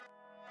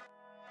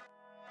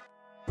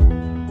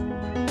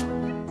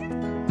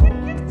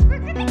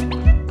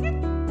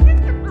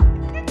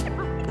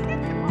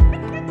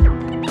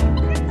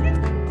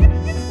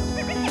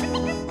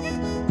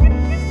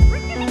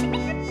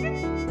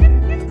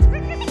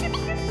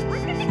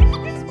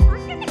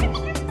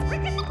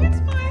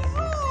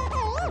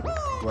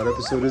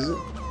episode is it?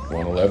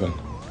 111.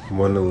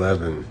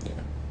 111. Yeah.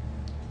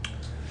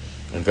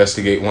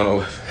 Investigate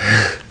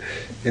 111.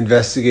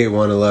 Investigate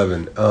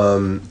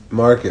 111.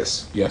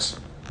 Marcus. Yes.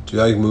 Do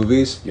you like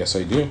movies? Yes,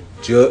 I do.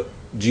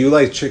 Do you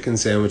like chicken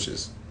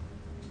sandwiches?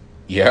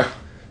 Yeah.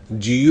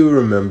 Do you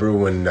remember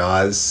when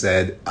Nas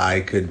said I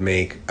could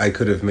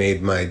have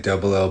made my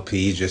double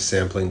LP just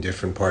sampling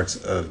different parts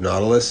of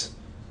Nautilus?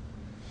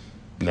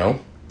 No.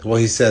 Well,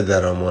 he said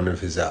that on one of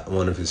his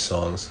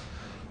songs.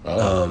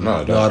 Oh,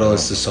 no,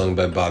 Nautilus is sung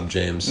by Bob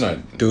James. No,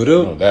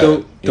 don't.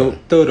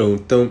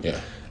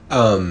 Yeah.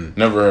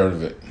 Never heard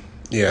of it.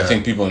 Yeah. I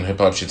think people in hip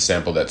hop should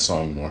sample that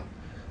song more.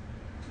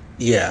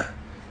 Yeah.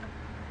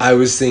 I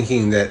was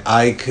thinking that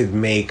I could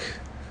make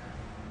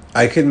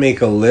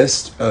a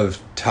list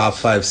of top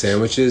 5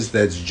 sandwiches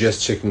that's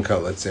just chicken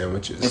cutlet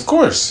sandwiches. Of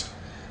course.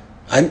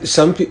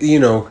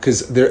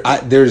 Because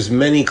there's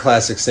many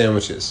classic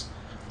sandwiches.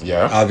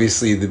 Yeah.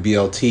 Obviously, the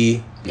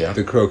BLT,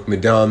 the croque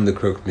madame, the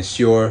croque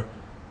monsieur,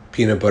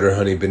 peanut butter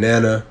honey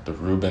banana, The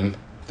Reuben,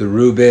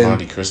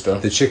 Monte Cristo,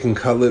 the chicken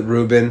cutlet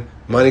Reuben,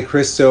 Monte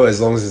Cristo. As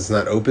long as it's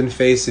not open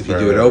face. If you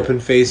do it open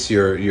face,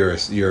 you're a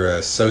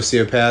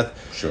sociopath.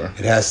 Sure.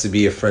 It has to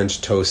be a French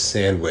toast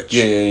sandwich.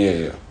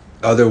 Yeah.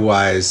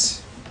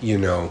 Otherwise,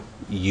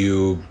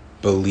 you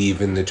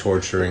believe in the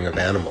torturing of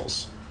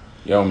animals.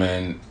 Yo,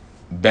 man,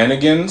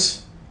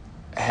 Bennigan's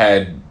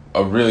had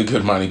a really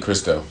good Monte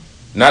Cristo.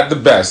 Not the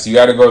best. You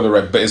got to go to the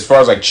right. But as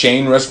far as like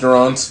chain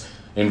restaurants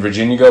in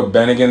Virginia go,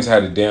 Bennigan's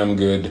had a damn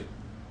good.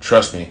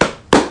 Trust me,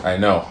 I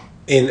know.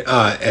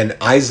 And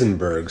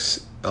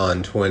Eisenberg's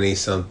on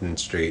 20-something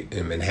Street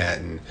in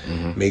Manhattan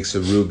makes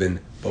a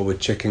Reuben, but with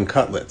chicken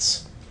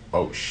cutlets.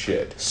 Oh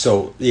shit.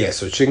 So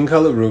chicken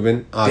cutlet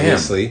Reuben,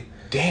 obviously.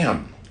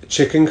 Damn.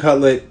 Chicken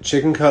cutlet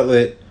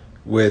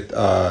with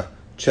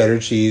cheddar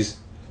cheese,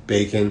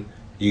 bacon.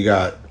 You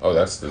got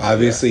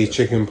obviously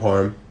chicken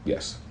parm.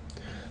 Yes.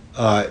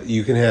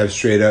 You can have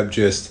straight up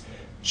just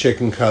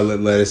chicken cutlet,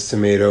 lettuce,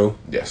 tomato.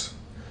 Yes.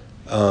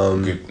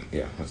 Good.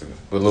 Yeah. That's good.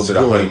 With a little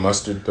bit of honey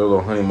mustard. Throw a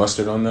little honey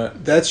mustard on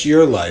that. That's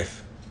your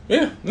life.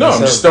 Yeah. No, I'm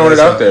just throwing it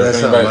out there.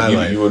 That's not my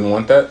life. You wouldn't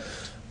want that?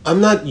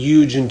 I'm not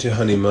huge into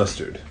honey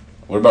mustard.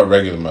 What about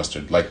regular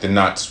mustard? Like the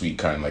not sweet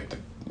kind, like the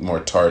more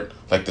tart,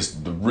 like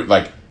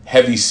like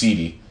heavy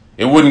seedy.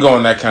 It wouldn't go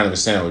on that kind of a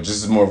sandwich. This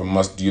is more of a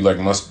must. Do you like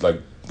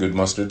good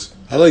mustards?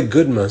 I like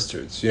good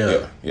mustards.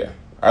 Yeah.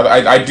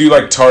 I do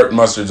like tart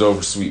mustards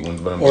over sweet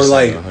ones, but or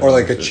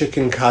like a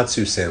chicken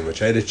katsu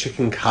sandwich. I had a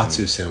chicken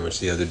katsu sandwich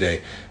the other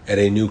day at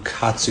a new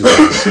katsu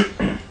house,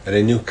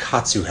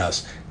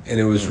 and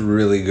it was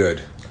really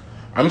good.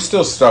 I'm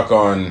still stuck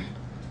on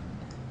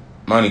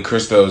Monte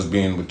Cristos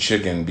being with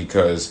chicken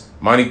because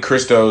Monte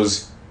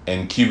Cristos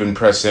and Cuban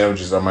press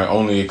sandwiches are my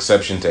only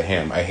exception to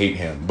ham. I hate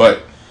ham,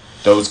 but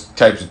those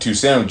types of 2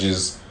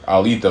 sandwiches,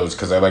 I'll eat those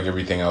because I like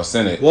everything else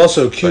in it. Well,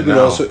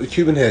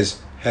 Cuban has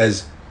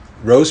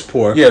roast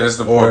pork. Yeah, that's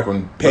the pork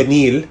one.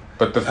 Pernil.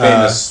 But the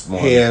famous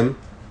one. Ham.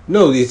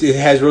 No, it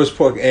has roast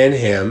pork and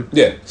ham.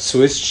 Yeah.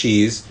 Swiss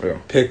cheese. Yeah.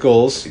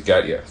 Pickles.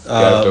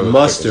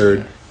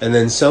 Mustard. And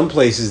then some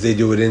places they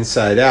do it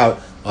inside out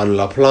on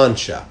la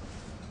plancha.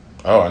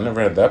 Oh, I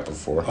never had that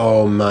before.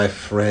 Oh, my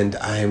friend,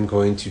 I am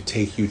going to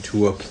take you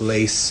to a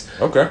place.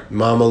 Okay.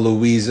 Mama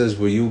Louisa's,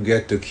 where you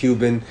get the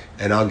Cuban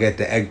and I'll get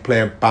the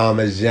eggplant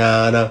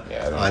parmigiana.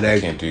 Yeah,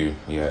 can't do.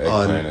 Yeah,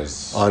 eggplant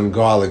is on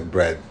garlic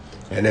bread.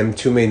 And M.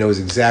 Tume knows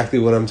exactly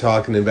what I'm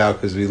talking about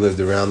because we lived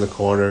around the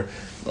corner.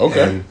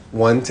 Okay. And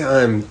one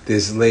time,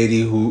 this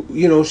lady who,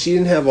 she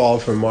didn't have all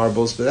of her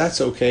marbles, but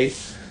that's okay.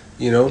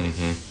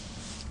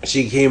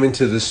 She came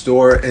into the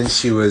store and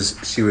she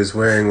was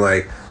wearing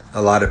like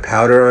a lot of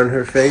powder on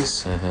her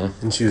face,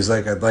 and she was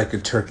like, "I'd like a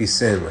turkey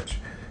sandwich."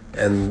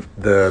 And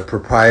the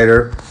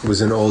proprietor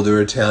was an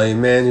older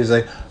Italian man. He was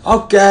like,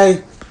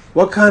 "Okay,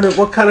 what kind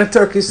of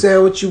turkey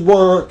sandwich you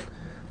want?"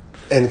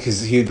 And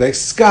because he'd like,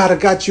 "Scott, I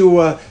got you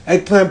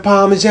eggplant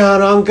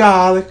parmesan on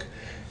garlic."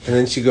 And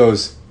then she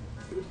goes,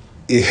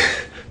 yeah.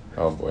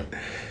 "Oh boy."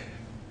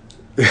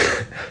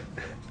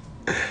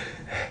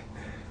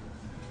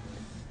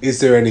 Is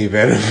there any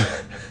venom?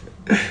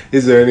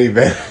 Is there any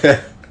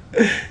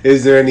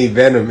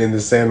venom in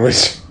the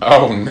sandwich?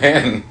 Oh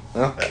man.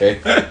 Okay.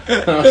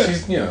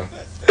 She's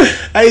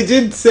I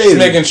did say she's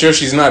making sure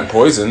she's not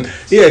poisoned.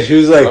 Yeah, she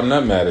was like, I'm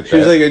not mad at that. She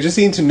was like, I just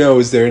need to know,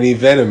 is there any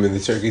venom in the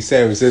turkey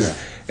sandwich?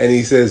 And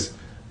he says,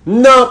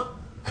 no,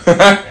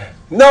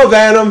 no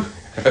venom.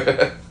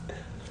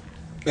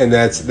 And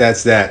that's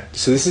that.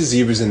 So this is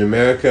Zebras in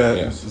America,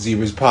 yes.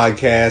 Zebras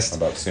podcast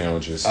about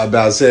sandwiches.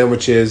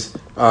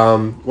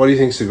 What do you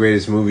think is the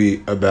greatest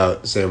movie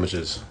about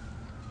sandwiches?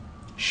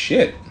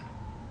 Shit.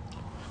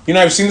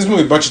 I've seen this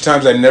movie a bunch of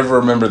times. I never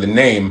remember the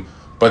name,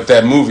 but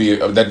that movie,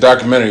 that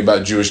documentary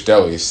about Jewish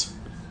delis.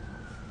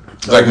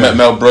 Like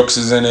Mel Brooks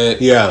is in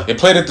it. Yeah. It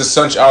played at the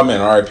Sunshine. Oh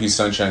man, R.I.P.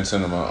 Sunshine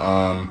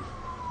Cinema.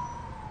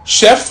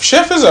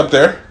 Chef is up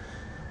there.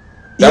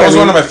 That was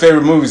one of my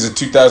favorite movies of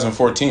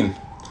 2014.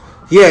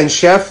 Yeah, and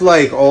Chef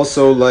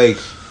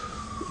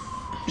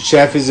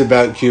Chef is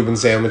about Cuban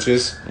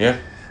sandwiches. Yeah.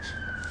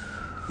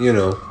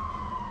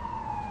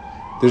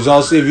 There's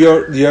also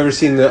you ever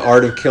seen The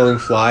Art of Killing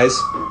Flies?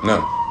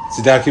 No. It's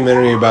a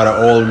documentary about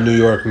an old New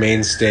York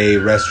mainstay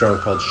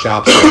restaurant called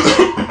Shopsticks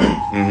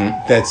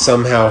that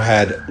somehow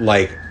had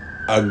like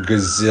a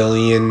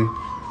gazillion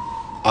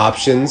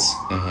options,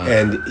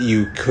 and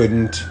you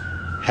couldn't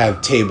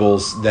have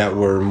tables that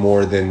were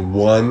more than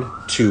 1,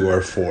 2,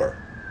 or 4.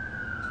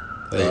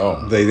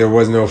 There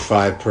was no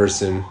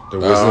 5-person. There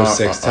was no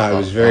 6-tie. It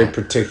was very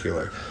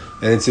particular.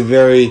 And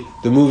the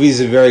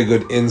movie's a very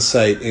good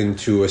insight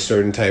into a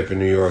certain type of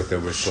New York that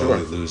we're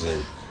slowly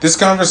losing. This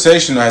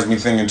conversation has me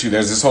thinking, too,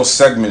 there's this whole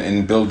segment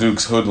in Bill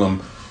Duke's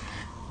Hoodlum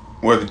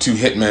where the two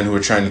hitmen who are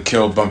trying to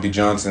kill Bumpy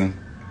Johnson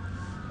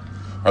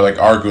are, like,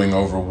 arguing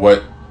over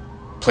what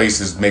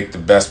places make the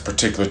best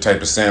particular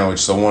type of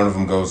sandwich. So one of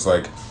them goes,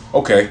 like,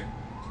 okay,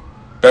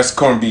 best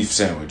corned beef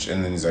sandwich.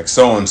 And then he's like,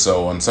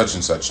 so-and-so on such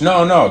and such.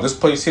 No, this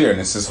place here. And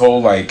it's this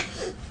whole, like,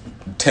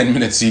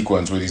 10-minute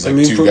sequence where these,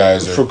 like, two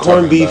guys are for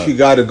corned beef, you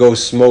got to go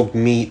smoked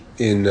meat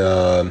in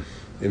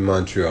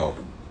Montreal.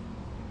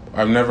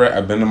 I've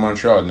been to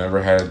Montreal. I've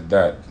never had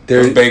that.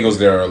 Those bagels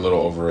there are a little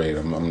overrated.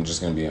 I'm just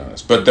gonna be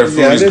honest. But their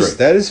food is great.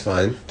 That is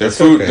fine. Their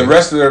food, okay. The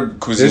rest of their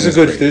cuisine is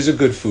great. There's a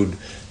good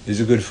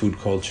food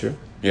culture.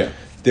 Yeah.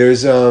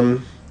 There's do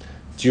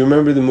you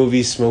remember the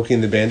movie Smokey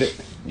and the Bandit?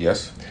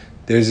 Yes.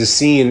 There's a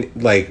scene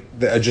like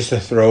just a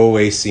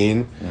throwaway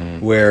scene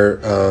where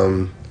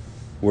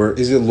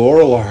is it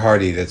Laurel or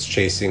Hardy that's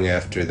chasing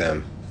after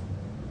them?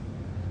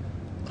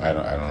 I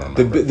don't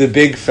remember. The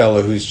big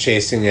fella who's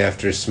chasing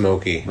after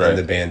Smokey and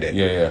the Bandit.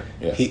 Yeah.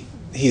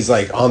 He's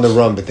like on the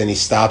run, but then he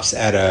stops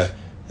at a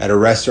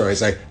restaurant.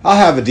 He's like, "I'll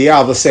have a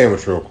Diablo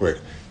sandwich real quick."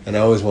 And I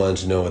always wanted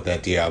to know what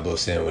that Diablo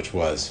sandwich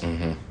was.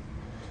 And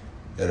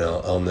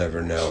I'll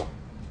never know.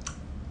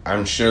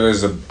 I'm sure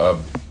there's a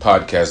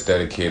podcast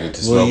dedicated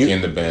to Smokey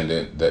and the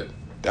Bandit.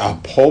 A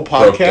whole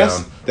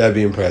podcast? That'd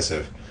be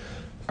impressive.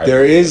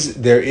 There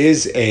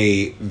is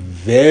a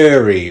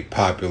very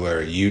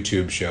popular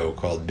YouTube show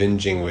called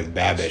Binging with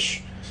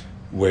Babish,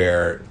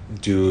 where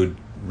dude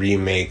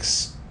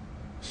remakes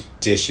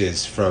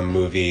dishes from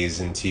movies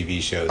and TV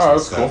shows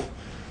and stuff.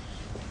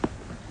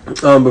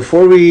 Cool.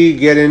 Before we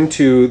get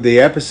into the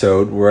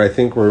episode, where I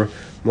think we're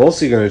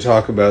mostly going to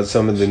talk about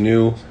some of the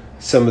new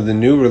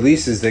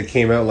releases that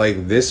came out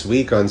like this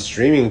week on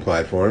streaming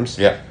platforms.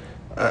 Yeah,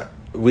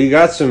 we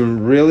got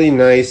some really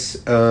nice.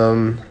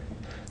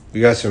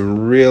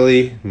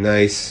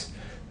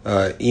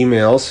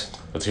 Emails.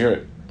 Let's hear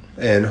it.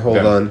 And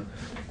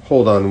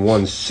hold on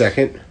 1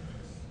 second.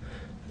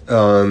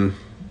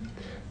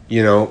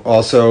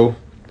 Also,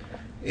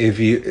 if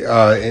you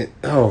I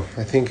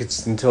think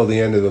it's until the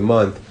end of the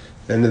month.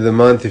 End of the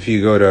month, if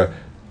you go to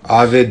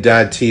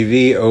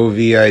ovid.tv,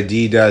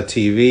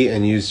 ovid.tv,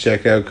 and use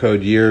checkout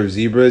code Year of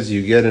Zebras,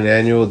 you get an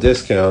annual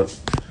discount.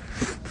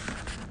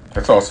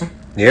 That's awesome.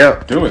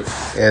 Yeah. Do it.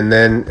 And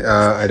then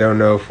I don't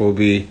know if we'll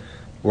be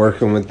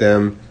working with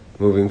them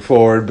moving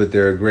forward, but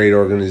they're a great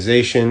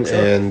organization,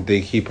 and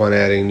they keep on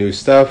adding new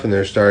stuff, and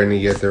they're starting to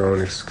get their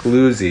own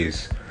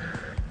exclusives.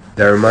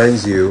 That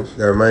reminds me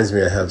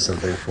I have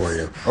something for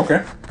you.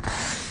 Okay.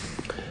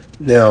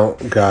 Now,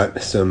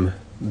 got some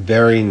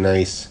very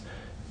nice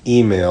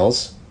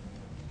emails.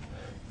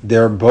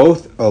 They're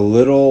both a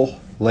little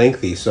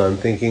lengthy, so I'm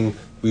thinking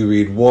we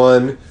read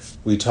one,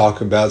 we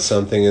talk about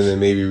something, and then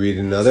maybe read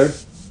another.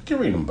 You can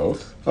read them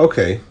both.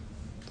 Okay.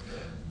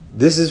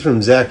 This is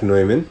from Zach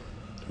Neumann.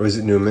 Or is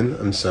it Newman?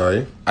 I'm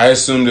sorry. I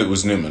assumed it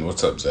was Newman.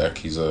 What's up, Zach?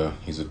 He's a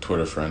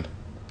Twitter friend.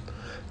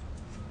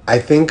 I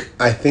think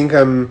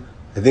I'm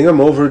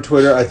over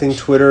Twitter. I think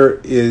Twitter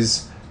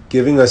is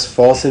giving us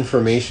false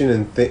information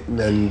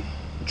and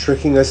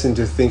tricking us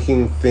into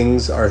thinking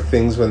things are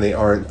things when they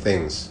aren't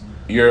things.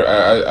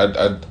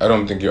 I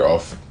don't think you're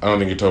off. I don't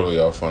think you're totally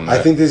off on that.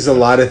 I think there's a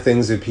lot of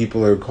things that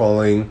people are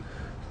calling,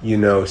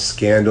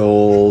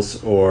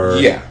 scandals or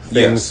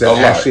things that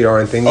actually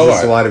aren't things.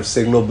 There's a lot of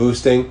signal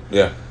boosting.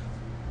 Yeah.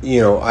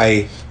 You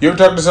ever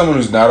talk to someone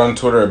who's not on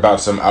Twitter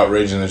about some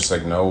outrage and they're just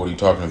like, no, what are you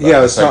talking about?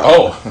 Yeah,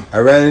 I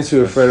ran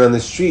into a friend on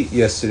the street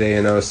yesterday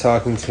and I was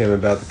talking to him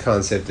about the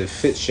concept of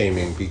fit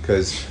shaming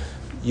because,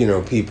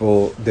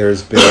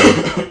 there's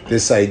been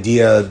this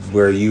idea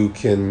where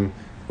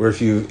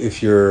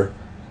if you're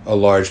a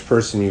large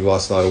person, you've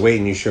lost a lot of weight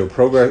and you show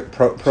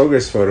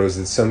progress photos,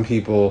 that some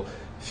people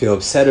feel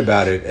upset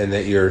about it and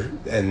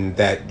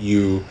that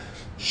you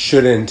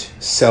shouldn't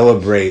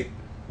celebrate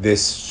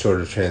this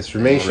sort of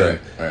transformation.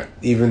 Right.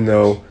 Even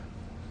though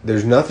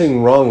there's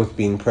nothing wrong with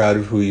being proud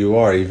of who you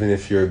are, even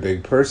if you're a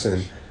big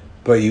person,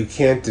 but you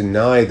can't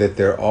deny that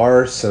there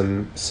are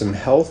some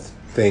health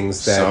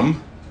things that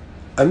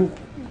I'm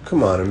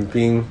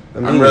being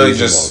really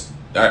just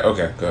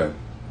okay, go ahead.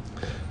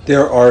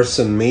 There are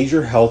some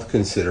major health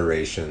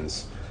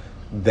considerations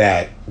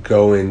that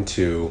go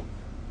into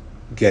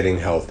getting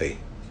healthy.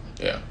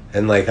 Yeah.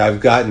 And I've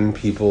gotten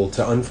people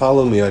to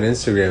unfollow me on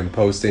Instagram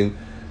posting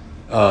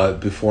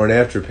before and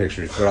after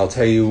pictures, but I'll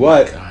tell you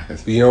what,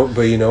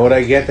 you know what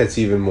I get that's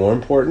even more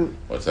important?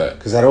 What's that?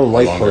 Because I don't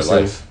like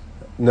posting. Life.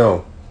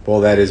 No,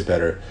 Well, that is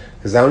better.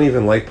 Because I don't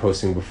even like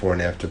posting before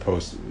and after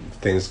post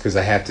things because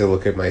I have to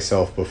look at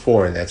myself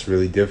before, and that's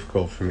really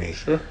difficult for me.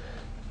 Sure.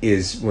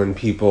 Is when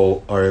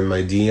people are in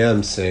my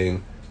DMs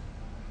saying,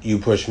 you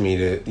push me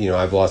to,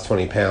 I've lost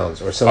 20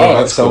 pounds. Or some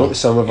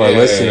of our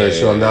listeners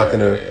who I'm not going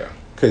to,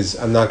 because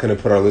I'm not going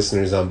to put our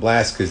listeners on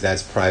blast because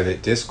that's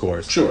private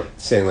discourse. Sure.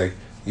 Saying like,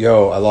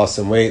 yo, I lost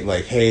some weight.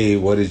 Like, hey,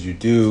 what did you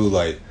do?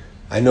 Like,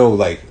 I know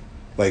like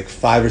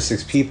 5 or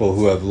 6 people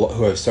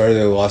who have started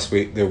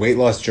their weight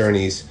loss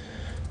journeys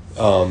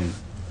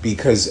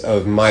because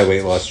of my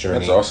weight loss journey.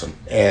 That's awesome.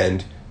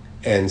 And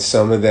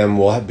some of them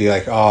will be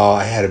like, oh,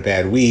 I had a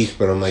bad week.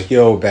 But I'm like,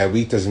 yo, bad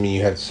week doesn't mean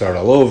you have to start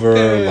all over.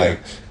 Yeah. Like,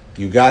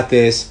 you got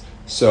this.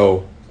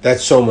 So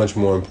that's so much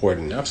more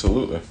important.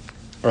 Absolutely.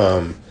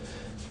 And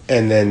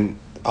then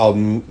I'll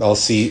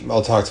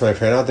talk to my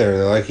friend out there and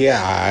they're like,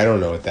 yeah, I don't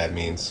know what that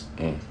means.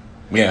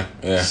 Yeah.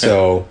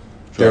 So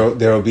sure.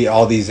 there will be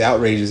all these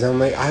outrages. I'm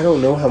like, I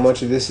don't know how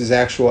much of this is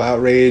actual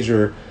outrage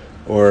or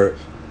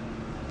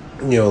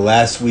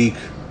last week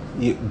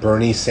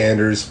Bernie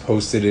Sanders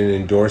posted an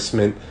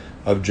endorsement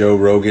of Joe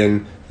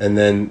Rogan and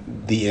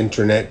then the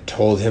internet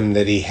told him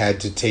that he had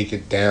to take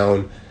it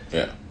down.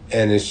 Yeah.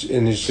 And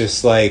it's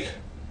just like,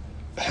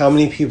 how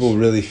many people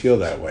really feel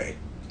that way?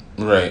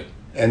 Right.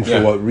 And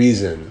for what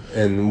reason?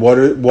 And what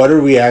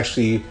are we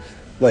actually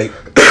like?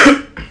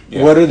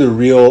 What are the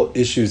real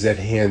issues at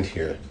hand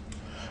here?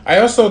 I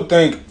also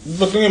think,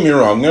 look, don't get me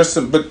wrong.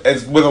 But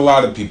as with a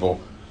lot of people,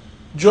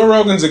 Joe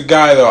Rogan's a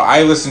guy though.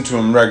 I listen to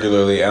him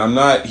regularly,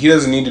 and he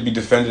doesn't need to be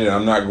defended, and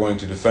I'm not going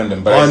to defend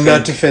him. But I'm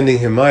not defending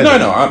him either.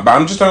 No,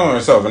 I'm just talking about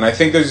myself, and I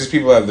think there's these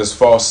people that have this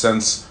false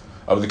sense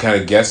of the kind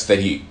of guest that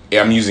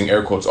I'm using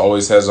air quotes,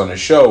 always has on his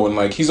show, and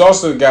like he's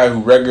also a guy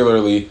who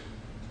regularly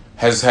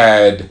has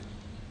had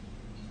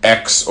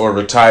ex or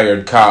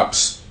retired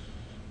cops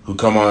who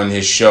come on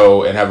his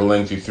show and have a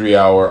lengthy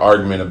 3-hour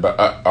argument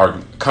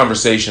about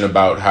conversation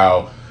about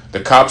how the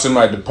cops in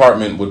my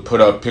department would put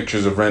up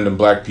pictures of random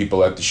black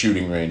people at the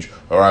shooting range,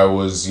 or I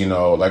was,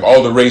 like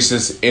all the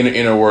racist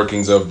inner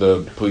workings of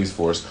the police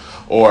force,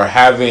 or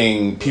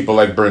having people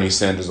like Bernie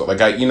Sanders,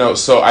 but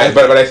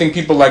I think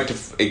people like to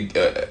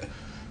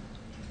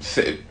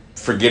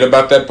forget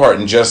about that part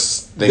and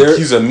just think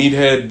he's a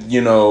meathead,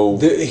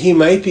 he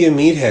might be a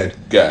meathead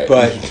guy,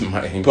 but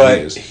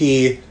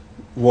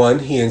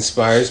he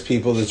inspires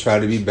people to try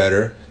to be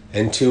better.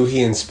 And 2,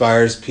 he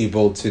inspires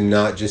people to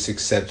not just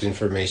accept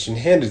information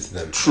handed to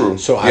them. True.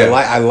 So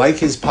I like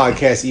his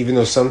podcast, even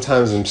though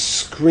sometimes I'm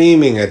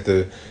screaming at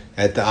the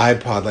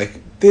iPod like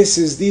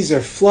these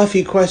are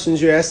fluffy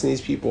questions you're asking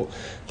these people.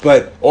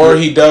 Or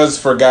he does,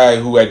 for a guy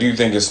who I do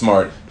think is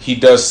smart, he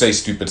does say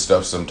stupid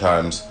stuff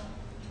sometimes.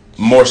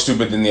 More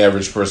stupid than the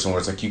average person, where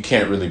it's like you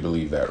can't really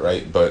believe that,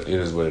 right? But it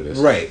is what it is.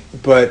 Right.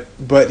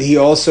 But he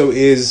also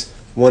is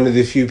one of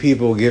the few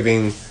people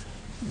who's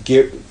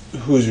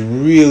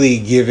really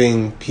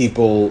giving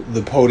people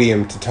the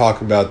podium to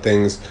talk about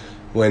things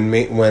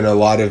when a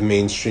lot of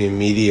mainstream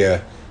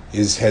media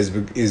is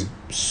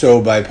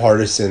so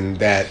bipartisan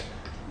that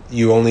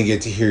you only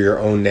get to hear your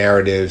own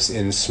narratives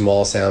in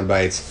small sound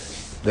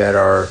bites that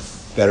are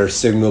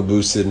signal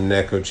boosted and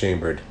echo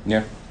chambered.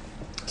 Yeah.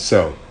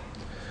 So,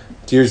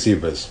 dear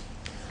Zebras,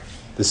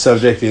 the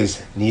subject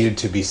is needed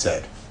to be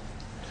said.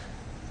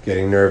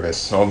 Getting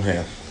nervous. Oh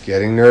man.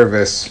 Getting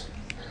nervous.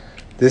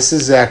 This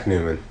is Zach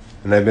Newman,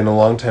 and I've been a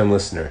long-time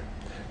listener.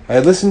 I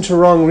had listened to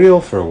Wrong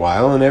Reel for a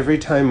while, and every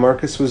time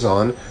Marcus was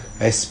on,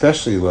 I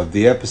especially loved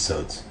the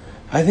episodes.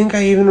 I think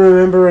I even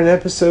remember an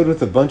episode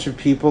with a bunch of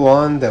people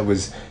on that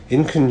was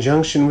in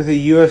conjunction with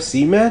a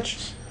UFC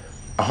match.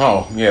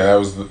 Oh, yeah, it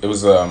was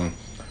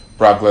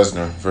Brock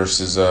Lesnar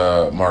versus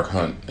Mark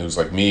Hunt. It was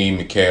like me,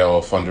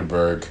 Mikhail,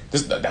 Funderburg.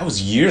 That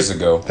was years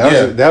ago.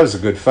 That was a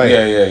good fight.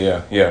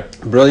 Yeah.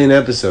 Brilliant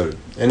episode.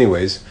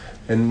 Anyways,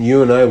 and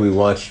you and we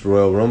watched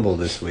Royal Rumble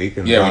this week,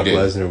 and Brock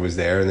Lesnar was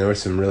there, and there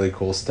was some really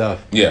cool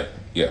stuff. Yeah.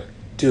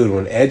 Dude,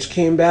 when Edge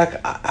came back,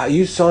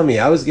 you saw me.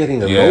 I was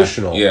getting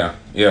emotional. Yeah.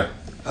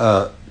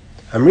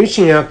 I'm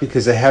reaching out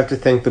because I have to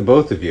thank the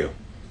both of you.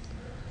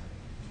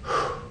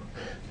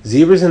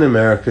 Zebras in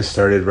America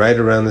started right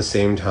around the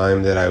same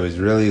time that I was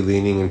really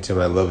leaning into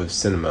my love of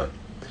cinema,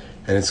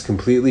 and it's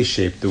completely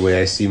shaped the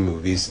way I see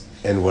movies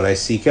and what I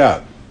seek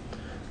out.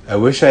 I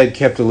wish I had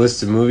kept a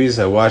list of movies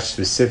I watched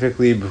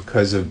specifically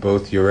because of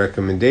both your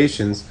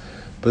recommendations,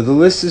 but the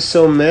list is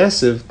so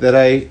massive that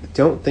I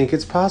don't think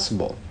it's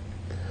possible.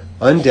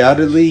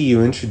 Undoubtedly,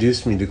 you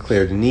introduced me to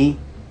Claire Denis,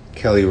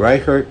 Kelly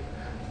Reichardt,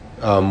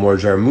 Mor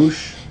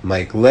Jarmusch,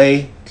 Mike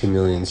Leigh,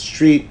 Chameleon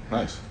Street,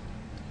 nice,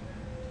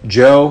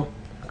 Joe,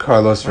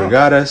 Carlos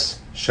Regatas,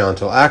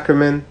 Chantal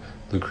Ackerman,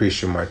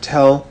 Lucretia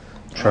Martel,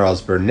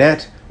 Charles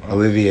Burnett,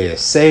 Olivier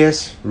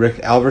Assayas, Rick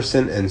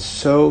Alverson, and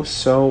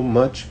so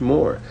much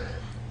more.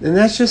 And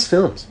that's just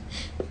films.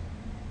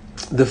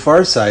 The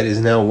Far Side is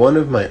now one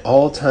of my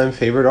all-time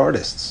favorite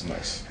artists.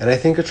 Nice. And I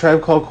think A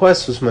Tribe Called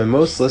Quest was my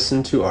most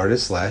listened to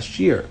artist last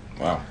year.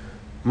 Wow.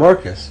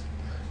 Marcus,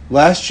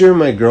 last year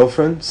my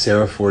girlfriend,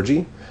 Sarah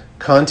Forgy,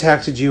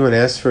 contacted you and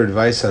asked for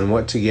advice on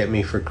what to get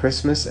me for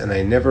Christmas, and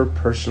I never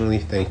personally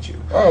thanked you.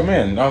 Oh,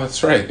 man. Oh,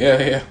 that's right.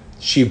 Yeah.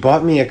 She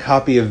bought me a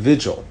copy of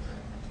Vigil,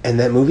 and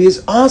that movie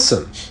is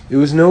awesome. It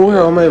was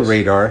nowhere on my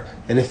radar,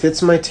 and it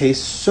fits my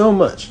taste so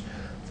much.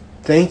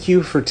 Thank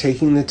you for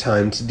taking the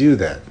time to do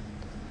that.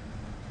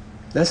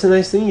 That's a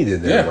nice thing you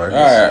did there, Marcus.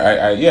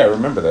 I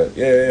remember that.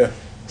 Yeah.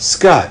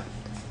 Scott,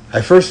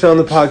 I first found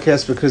the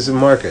podcast because of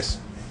Marcus.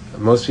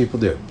 Most people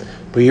do.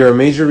 But you're a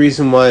major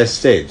reason why I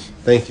stayed.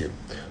 Thank you.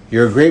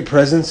 You're a great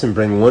presence and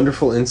bring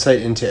wonderful insight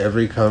into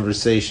every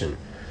conversation.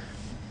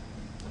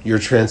 You're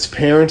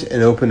transparent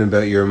and open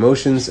about your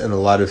emotions, and a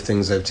lot of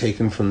things I've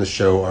taken from the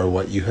show are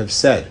what you have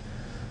said.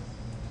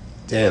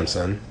 Damn,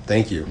 son.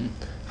 Thank you.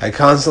 I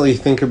constantly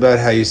think about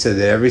how you said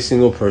that every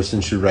single person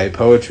should write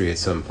poetry at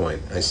some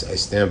point. I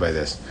stand by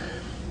this.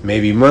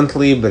 Maybe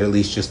monthly, but at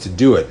least just to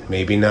do it.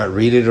 Maybe not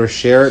read it or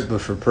share it,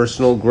 but for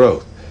personal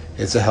growth.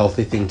 It's a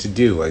healthy thing to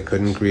do. I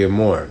couldn't agree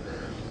more.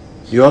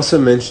 You also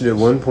mentioned at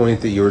one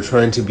point that you were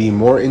trying to be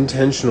more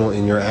intentional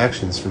in your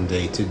actions from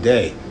day to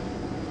day.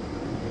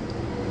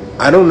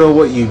 I don't know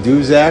what you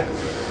do, Zach,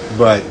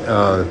 but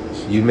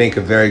you make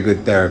a very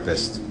good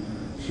therapist.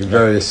 You're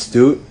very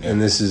astute, and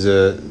this is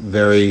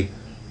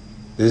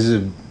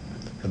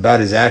about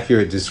as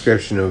accurate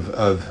description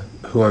of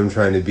who I'm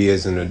trying to be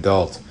as an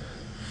adult.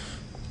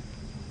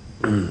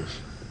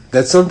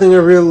 That's something I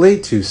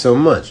relate to so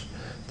much.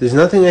 There's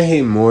nothing I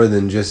hate more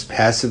than just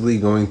passively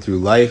going through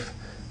life,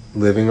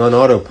 living on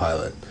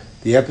autopilot.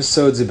 The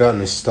episodes about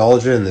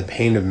nostalgia and the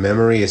pain of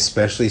memory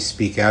especially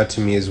speak out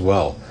to me as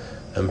well.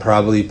 I'm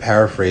probably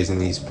paraphrasing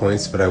these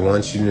points, but I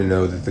want you to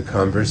know that the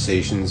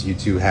conversations you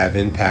two have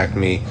impact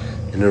me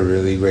in a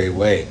really great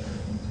way.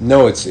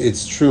 No,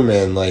 it's true,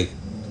 man. Like,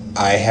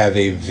 I have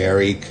a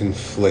very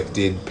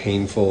conflicted,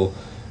 painful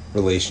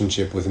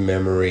relationship with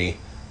memory,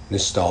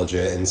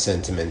 nostalgia, and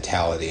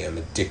sentimentality. I'm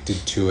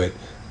addicted to it,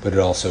 but it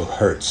also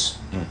hurts.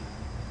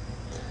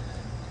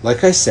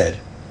 Like I said,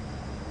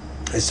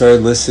 I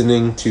started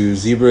listening to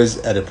Zebras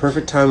at a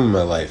perfect time in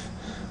my life.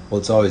 Well,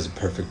 it's always a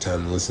perfect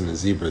time to listen to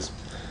Zebras.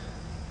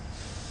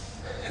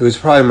 It was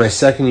probably my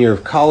second year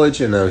of college,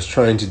 and I was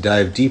trying to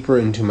dive deeper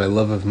into my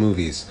love of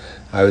movies.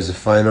 I was a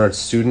fine arts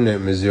student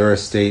at Missouri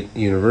State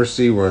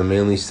University, where I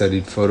mainly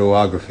studied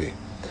photography.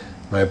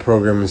 My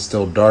program is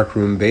still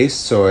darkroom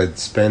based, so I'd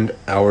spend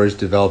hours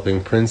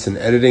developing prints and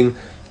editing,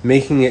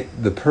 making it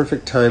the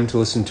perfect time to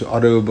listen to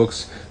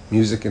audiobooks,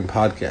 music, and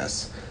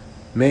podcasts.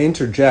 May I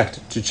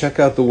interject to check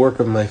out the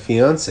work of my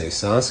fiance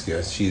Saskia.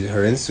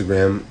 Her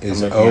Instagram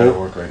is at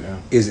work right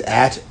now. Is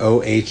at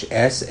OHSASKIA.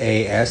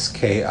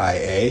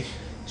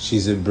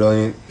 She's a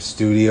brilliant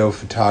studio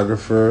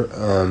photographer,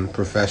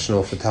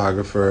 professional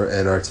photographer,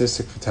 and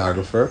artistic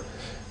photographer.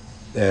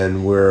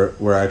 And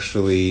we're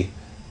actually,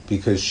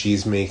 because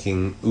she's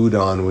making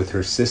udon with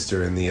her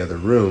sister in the other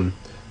room,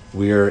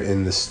 we're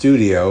in the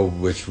studio,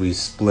 which we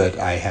split.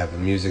 I have a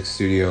music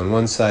studio on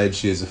one side,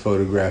 she has a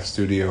photograph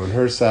studio on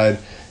her side,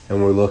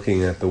 and we're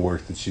looking at the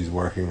work that she's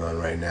working on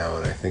right now,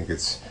 and I think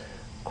it's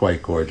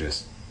quite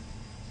gorgeous.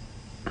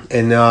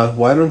 And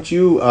why don't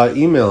you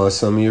email us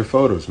some of your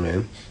photos,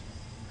 man?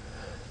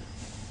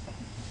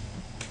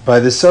 By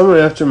the summer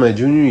after my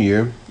junior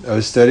year, I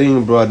was studying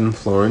abroad in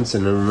Florence,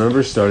 and I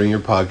remember starting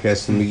your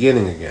podcast in the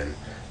beginning again.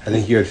 I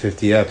think you had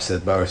 50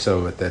 episodes or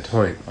so at that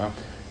point. Wow.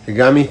 It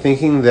got me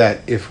thinking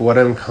that if what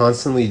I'm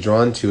constantly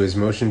drawn to is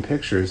motion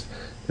pictures,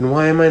 then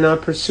why am I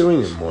not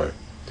pursuing it more?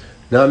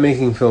 Not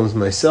making films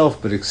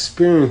myself, but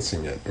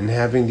experiencing it and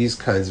having these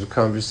kinds of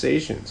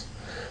conversations.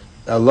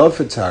 I love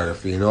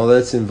photography and all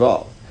that's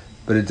involved,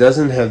 but it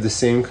doesn't have the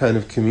same kind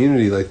of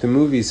community like the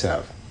movies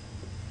have.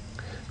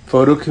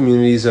 Photo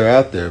communities are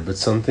out there, but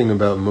something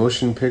about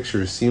motion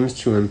pictures seems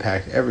to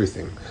impact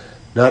everything.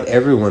 Not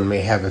everyone may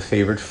have a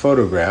favorite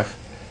photograph.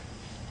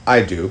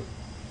 I do.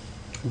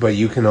 But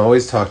you can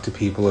always talk to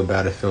people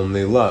about a film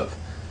they love.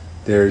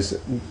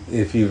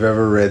 If you've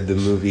ever read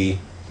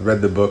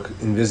the book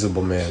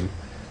Invisible Man,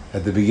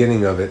 at the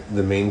beginning of it,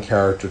 the main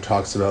character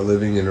talks about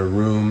living in a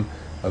room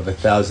of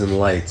 1,000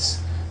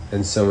 lights,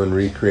 and someone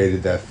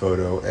recreated that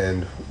photo.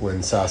 And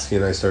when Saskia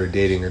and I started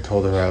dating, I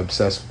told her how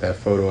obsessed with that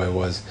photo I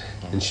was,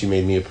 and she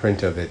made me a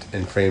print of it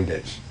and framed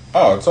it.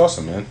 Oh, it's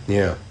awesome, man.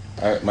 Yeah.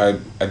 I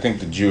think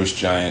the Jewish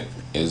Giant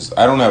is,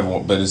 I don't have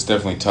one, but it's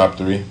definitely top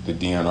 3. The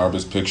Dion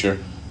Arbus picture,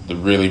 the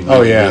really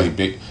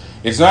big.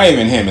 It's not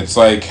even him. It's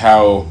like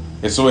how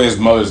it's the way his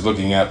mother's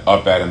looking up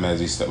at him as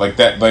he's like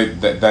that. Like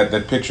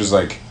that picture's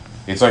like,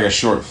 it's like a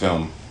short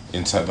film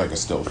inside like a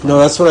still film. No,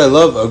 that's what I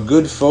love. A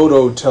good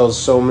photo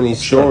tells so many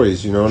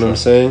stories. You know what I'm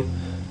saying?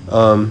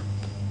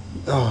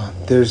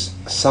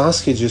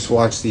 Saskia just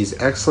watched these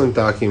excellent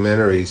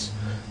documentaries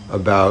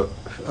about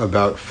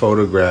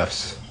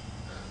photographs.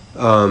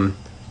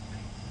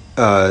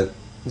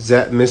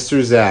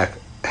 Mr. Zach,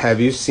 have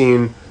you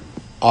seen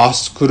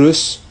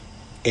Oskurus,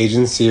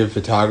 Agency of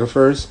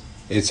Photographers?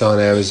 It's on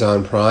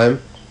Amazon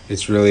Prime.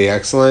 It's really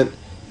excellent,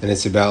 and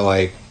it's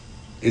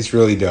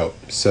really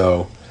dope.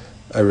 So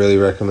I really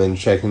recommend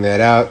checking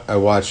that out. I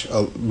watch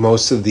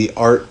most of the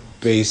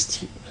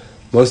art-based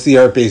Most of the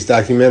art-based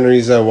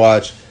documentaries I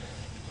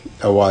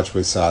watch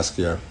with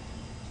Saskia.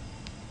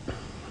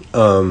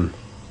 Not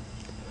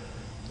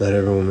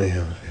everyone may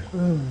have.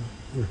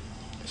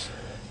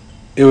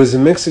 It was a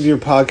mix of your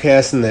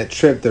podcast and that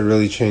trip that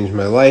really changed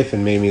my life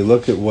and made me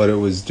look at what it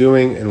was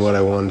doing and what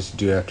I wanted to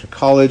do after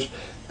college,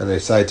 and I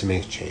decided to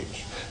make a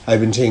change.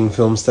 I've been taking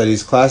film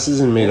studies classes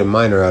and made a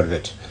minor out of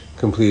it.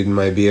 Completed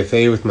my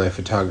BFA with my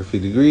photography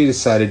degree,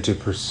 decided to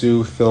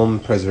pursue film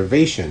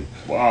preservation.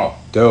 Wow.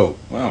 Dope.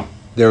 Wow.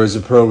 There was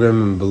a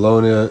program in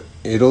Bologna,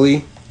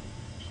 Italy.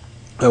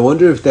 I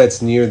wonder if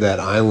that's near that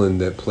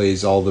island that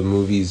plays all the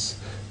movies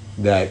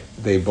that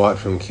they bought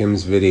from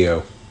Kim's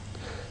Video.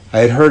 I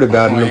had heard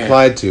about and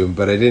applied to,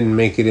 but I didn't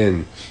make it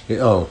in.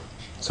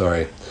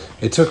 Sorry.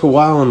 It took a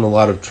while and a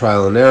lot of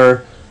trial and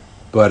error,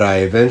 but I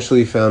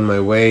eventually found my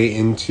way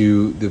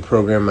into the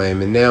program I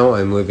am in now.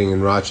 I'm living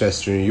in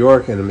Rochester, New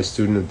York, and I'm a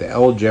student of the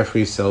L.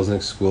 Jeffrey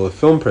Selznick School of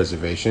Film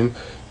Preservation.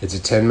 It's a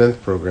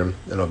 10-month program,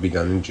 and I'll be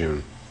done in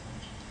June.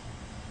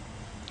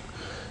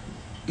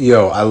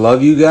 Yo, I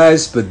love you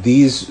guys, but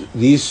these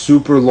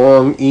super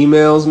long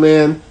emails,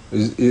 man,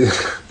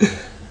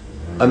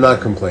 I'm not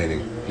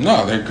complaining. No,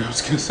 I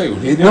was going to say.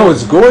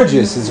 It's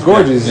gorgeous. It's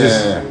gorgeous.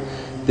 Yeah.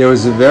 There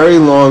was a very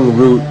long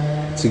route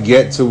to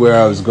get to where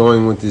I was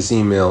going with this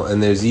email,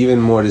 and there's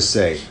even more to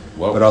say.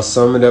 Whoa. But I'll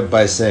sum it up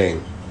by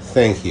saying,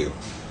 thank you.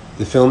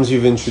 The films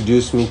you've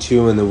introduced me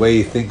to and the way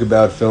you think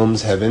about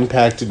films have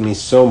impacted me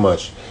so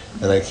much,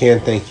 and I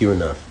can't thank you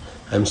enough.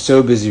 I'm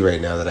so busy right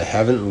now that I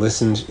haven't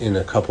listened in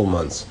a couple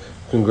months.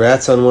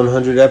 Congrats on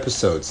 100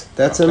 episodes.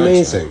 That's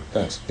amazing.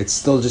 Thanks. It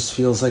still just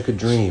feels like a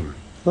dream.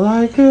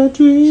 Like a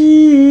dream.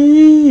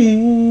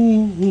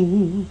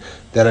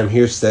 That I'm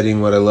here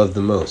studying what I love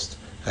the most.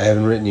 I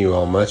haven't written you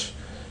all much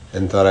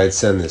and thought I'd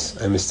send this.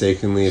 I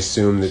mistakenly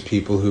assume that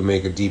people who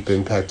make a deep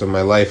impact on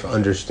my life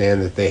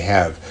understand that they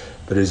have,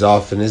 but as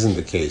often isn't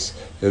the case.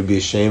 It would be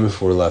a shame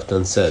if we're left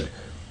unsaid.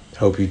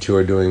 Hope you two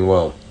are doing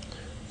well.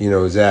 You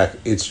know, Zach,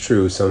 it's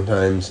true.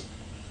 Sometimes,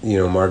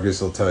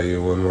 Marcus will tell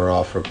you when we're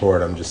off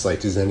record, I'm just like,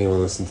 does anyone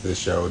listen to the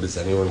show? Does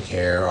anyone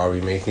care? Are we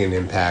making an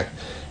impact?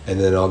 And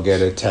then I'll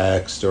get a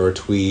text or a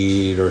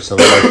tweet or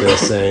something like this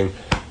saying,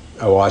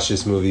 I watched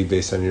this movie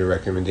based on your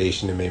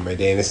recommendation. It made my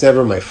day. And it's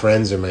never my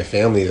friends or my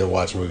family that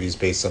watch movies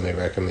based on my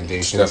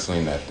recommendations. It's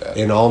definitely not that.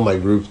 In all my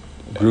group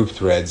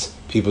threads,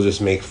 people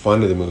just make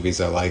fun of the movies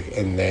I like,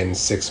 and then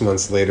 6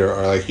 months later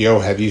are like, yo,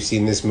 have you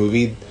seen this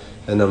movie?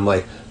 And I'm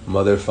like,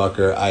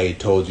 motherfucker, I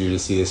told you to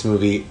see this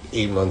movie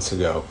 8 months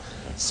ago.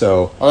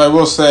 So, I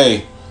will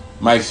say,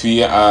 my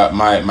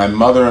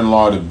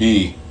mother-in-law to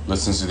be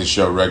listens to the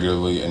show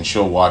regularly, and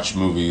she'll watch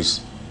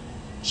movies.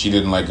 Vic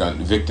didn't like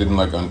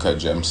Uncut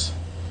Gems,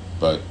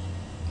 but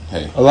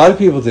hey, a lot of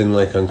people didn't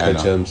like Uncut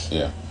Gems.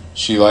 Yeah,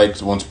 she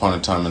liked Once Upon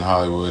a Time in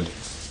Hollywood.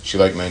 She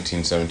liked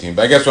 1917.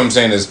 But I guess what I'm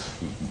saying is,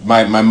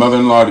 my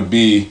mother-in-law to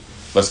be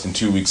less than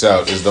 2 weeks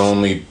out is the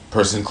only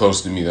person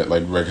close to me that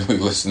regularly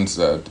listens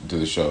to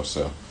the show.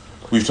 So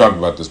we've talked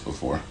about this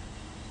before,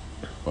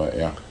 but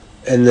yeah.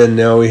 And then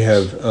now we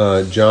have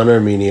John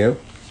Armenio.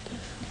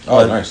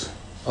 Oh, nice.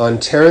 On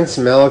Terrence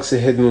Malick's A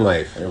Hidden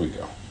Life. There we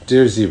go.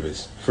 Dear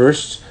Zebas,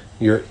 first,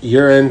 your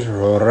year-end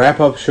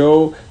wrap-up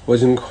show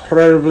was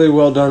incredibly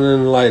well done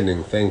and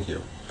enlightening. Thank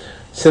you.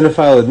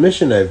 Cinephile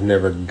admission, I've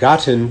never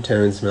gotten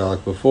Terrence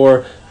Malick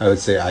before. I would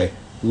say I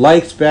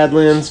liked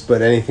Badlands,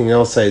 but anything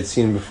else I had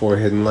seen before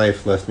Hidden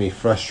Life left me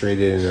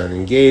frustrated and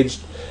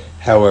unengaged.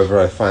 However,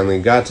 I finally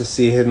got to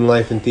see Hidden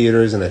Life in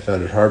theaters, and I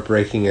found it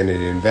heartbreaking, and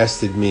it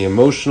invested me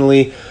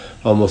emotionally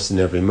almost in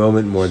every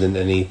moment, more than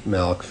any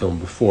Malick film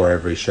before.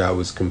 Every shot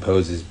was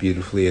composed as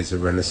beautifully as a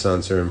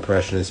Renaissance or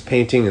Impressionist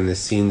painting, and the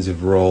scenes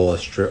of rural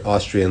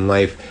Austrian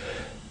life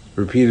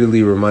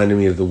repeatedly reminded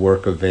me of the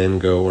work of Van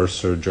Gogh or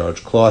Sir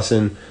George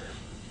Clausen.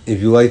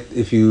 I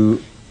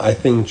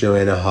think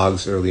Joanna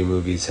Hogg's early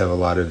movies have a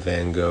lot of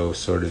Van Gogh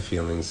sort of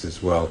feelings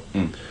as well.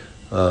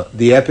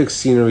 The epic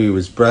scenery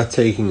was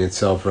breathtaking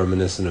itself,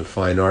 reminiscent of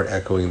fine art,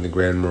 echoing the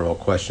grand moral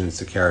questions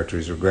the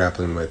characters were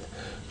grappling with.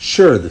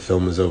 Sure, the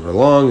film was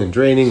overlong and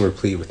draining,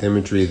 replete with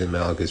imagery that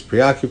Malick is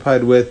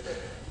preoccupied with,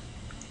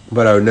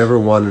 but I would never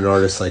want an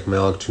artist like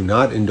Malick to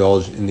not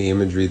indulge in the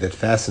imagery that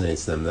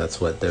fascinates them. That's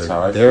what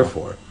they're there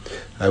for.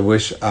 I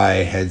wish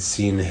I had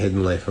seen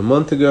Hidden Life a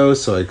month ago,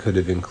 so I could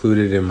have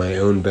included it in my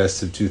own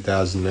Best of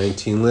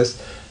 2019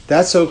 list.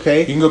 That's okay.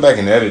 You can go back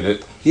and edit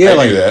it. Yeah,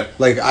 I do that.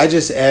 I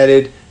just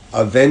added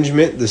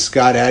Avengement, the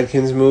Scott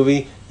Adkins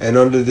movie, and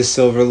Under the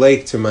Silver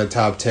Lake to my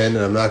top 10,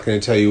 and I'm not going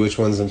to tell you which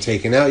ones I'm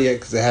taking out yet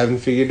because I haven't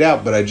figured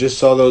out, but I just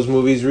saw those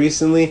movies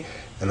recently,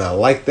 and I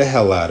like the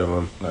hell out of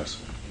them.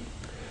 Nice.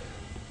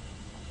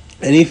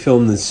 Any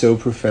film that so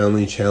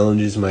profoundly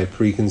challenges my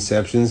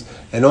preconceptions,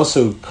 and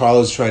also Carl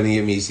is trying to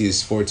get me to see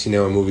this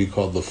 14-hour movie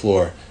called The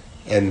Floor,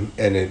 and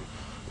it...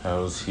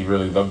 He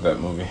really loved that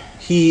movie.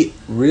 He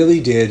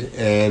really did,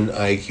 and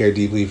I care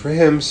deeply for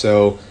him,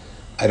 so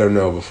I don't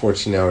know, but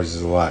 14 hours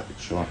is a lot.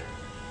 Sure.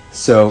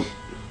 So,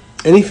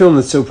 any film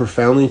that so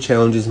profoundly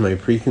challenges my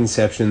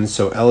preconceptions,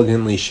 so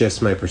elegantly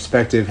shifts my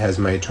perspective, has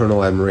my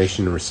eternal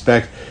admiration and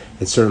respect,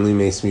 It certainly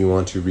makes me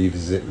want to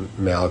revisit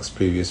Malik's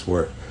previous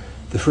work.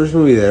 The first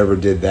movie that ever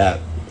did that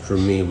for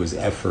me was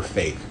F for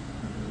Fake.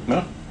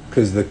 No.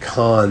 Because the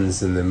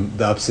cons and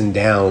the ups and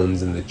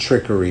downs and the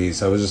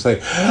trickeries, I was just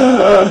like,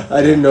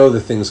 I didn't know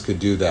that things could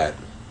do that.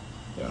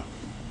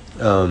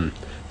 Yeah.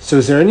 So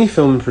is there any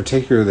film in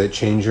particular that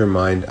changed your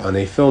mind on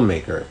a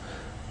filmmaker?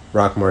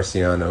 Rock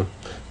Marciano.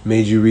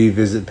 Made you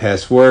revisit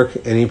past work?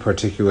 Any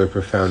particular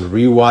profound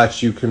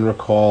rewatch you can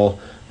recall?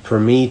 For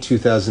me,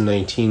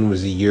 2019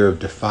 was a year of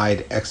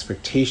defied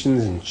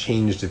expectations and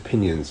changed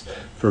opinions.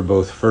 For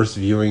both first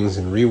viewings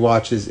and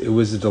rewatches, it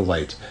was a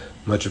delight.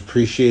 Much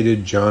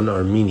appreciated, John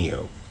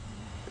Arminio.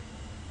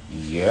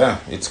 Yeah,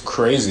 it's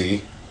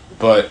crazy.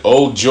 But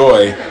Old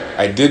Joy,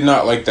 I did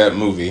not like that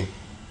movie.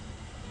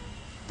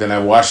 Then I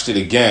watched it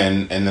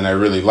again, and then I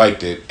really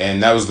liked it.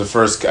 And that was the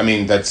first,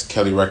 that's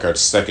Kelly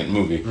Reichardt's second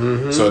movie.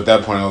 Mm-hmm. So at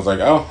that point, I was like,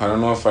 oh, I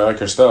don't know if I like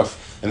her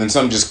stuff. And then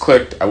something just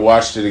clicked. I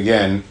watched it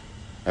again,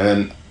 and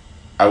then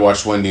I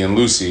watched Wendy and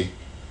Lucy.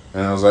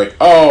 And I was like,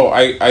 oh,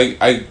 I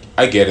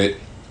get it.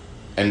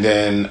 And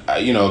then,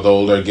 the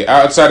older I get,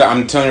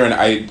 I'm telling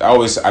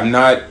you, I'm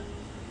not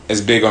as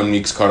big on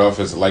Meek's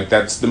Cutoff as,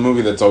 that's the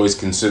movie that's always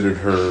considered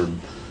her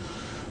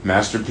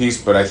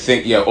masterpiece. But I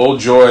think, Old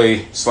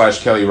Joy /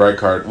 Kelly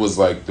Reichardt was,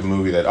 the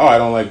movie that, I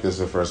don't like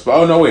this at first.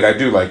 But, no, wait, I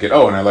do like it.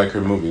 And I like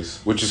her movies.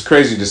 Which is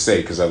crazy to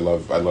say, because I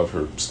love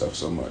her stuff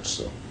so much,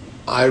 so.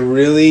 I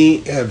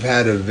really have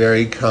had a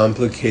very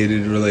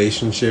complicated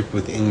relationship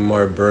with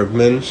Ingmar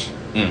Bergman.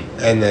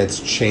 And that's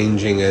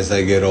changing as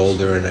I get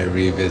older and I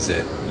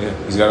revisit. Yeah,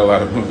 he's got a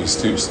lot of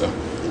movies too, so.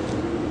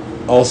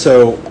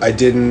 Also, I've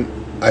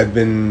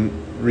been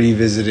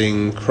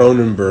revisiting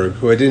Cronenberg,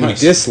 who I didn't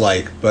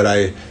dislike, but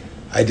I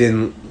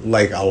didn't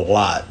like a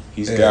lot.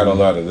 He's got a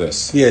lot of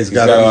this. Yeah, he's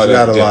got a lot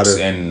of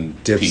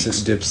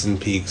dips and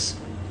peaks.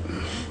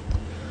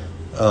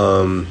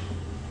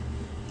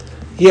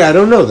 Yeah, I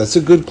don't know. That's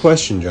a good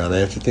question, John. I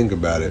have to think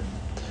about it.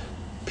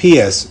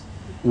 P.S.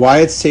 Why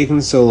it's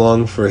taken so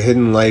long for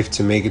Hidden Life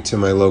to make it to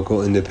my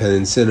local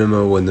independent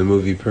cinema when the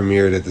movie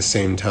premiered at the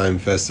same time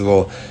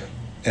festival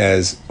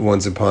as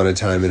Once Upon a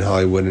Time in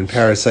Hollywood and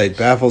Parasite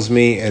baffles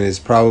me and is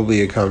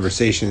probably a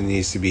conversation that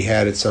needs to be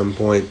had at some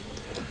point.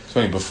 It's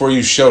funny, before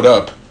you showed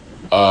up,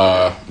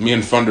 me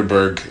and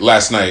Funderburg,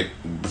 last night,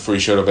 before you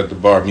showed up at the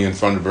bar, me and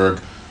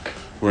Funderburg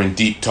were in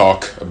deep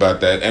talk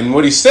about that. And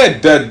what he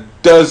said, that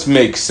does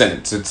make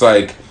sense. It's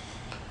like,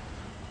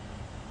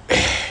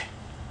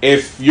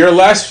 if your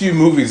last few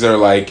movies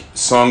are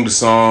Song to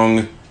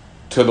Song,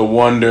 To the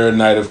Wonder,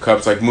 Night of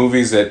Cups,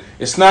 movies that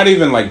it's not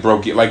even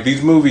broke,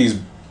 these movies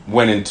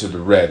went into the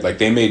red,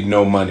 they made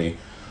no money.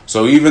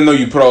 So even though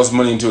you put all this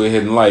money into A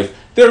Hidden Life,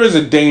 there is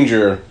a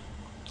danger.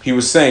 He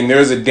was saying there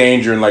is a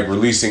danger in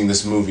releasing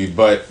this movie,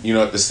 but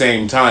at the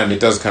same time it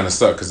does kind of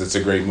suck because it's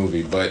a great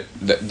movie. But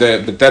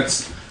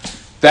that's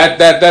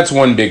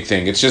one big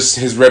thing. It's just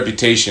his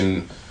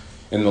reputation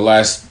in the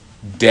last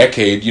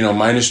decade,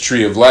 minus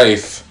Tree of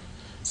Life.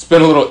 It's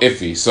been a little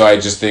iffy, so I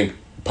just think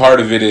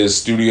part of it is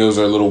studios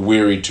are a little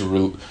weary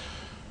to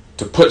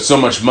put so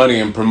much money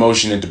and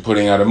promotion into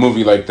putting out a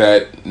movie like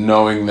that,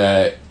 knowing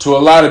that to a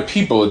lot of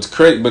people it's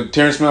crazy. But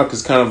Terrence Malick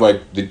is kind of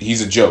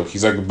he's a joke.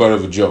 He's the butt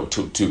of a joke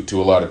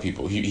to a lot of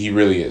people. He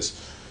really is.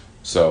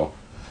 So,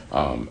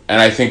 and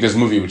I think this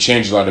movie would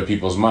change a lot of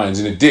people's minds,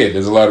 and it did.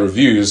 There's a lot of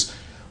reviews.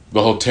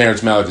 The whole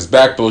Terrence Malick is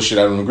back bullshit.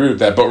 I don't agree with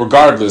that, but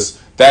regardless,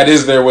 that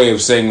is their way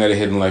of saying that A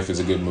Hidden Life is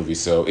a good movie.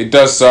 So it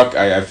does suck.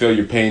 I feel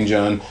your pain,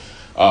 John.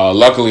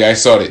 Luckily, I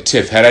saw it at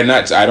TIFF. Had I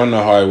not, I don't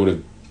know how I would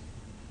have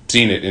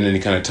seen it in any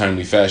kind of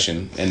timely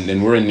fashion.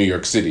 And we're in New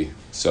York City,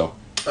 so.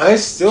 I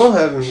still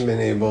haven't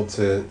been able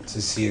to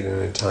see it in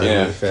a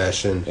timely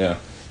fashion. Yeah.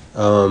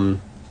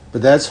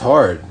 But that's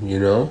hard,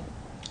 Yeah.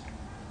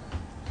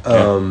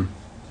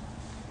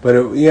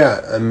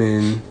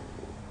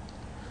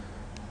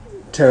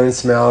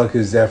 Terrence Malick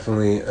is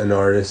definitely an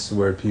artist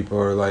where people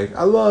are like,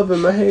 I love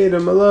him, I hate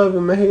him, I love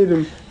him, I hate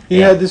him. He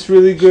had this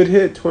really good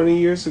hit 20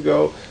 years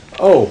ago.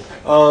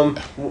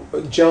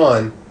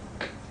 John,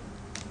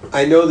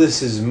 I know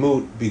this is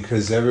moot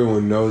because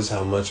everyone knows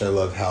how much I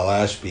love Hal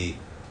Ashby,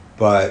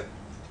 but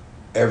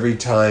every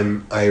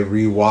time I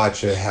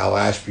rewatch a Hal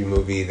Ashby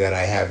movie that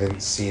I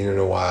haven't seen in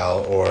a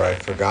while or I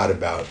forgot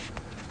about.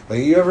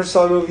 You ever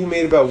saw a movie he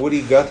made about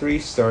Woody Guthrie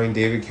starring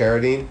David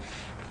Carradine?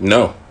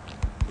 No.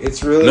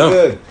 It's really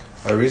good.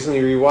 I recently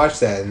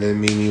rewatched that and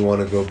then made me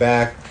want to go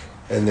back.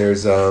 And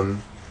there's a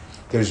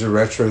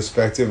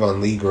retrospective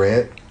on Lee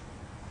Grant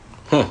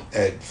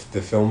at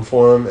the Film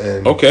Forum,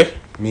 and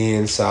me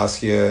and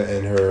Saskia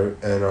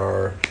and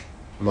our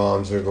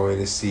moms are going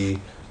to see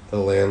The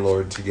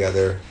Landlord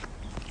together.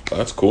 Oh,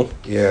 that's cool.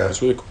 Yeah,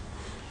 that's really cool.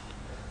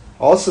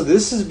 Also,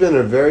 this has been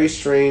a very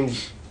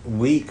strange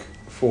week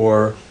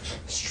for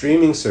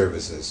streaming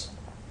services.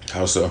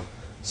 How so?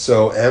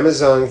 So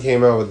Amazon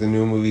came out with a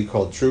new movie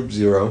called Troop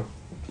Zero.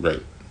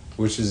 Right.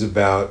 Which is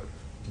about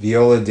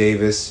Viola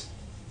Davis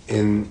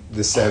in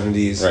the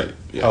 70s. Right.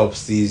 Yeah.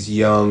 Helps these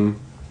young,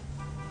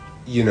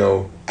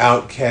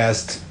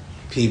 outcast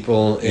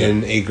people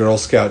in a Girl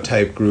Scout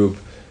type group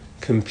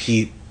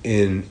compete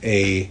in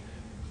a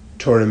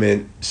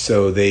tournament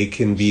so they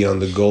can be on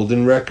the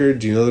golden record.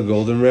 Do you know the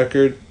golden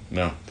record?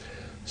 No.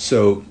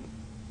 So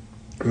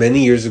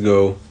many years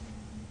ago,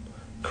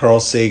 Carl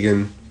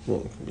Sagan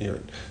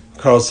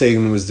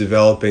was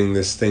developing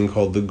this thing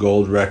called the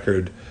gold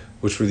record,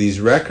 which were these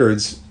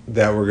records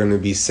that were going to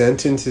be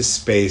sent into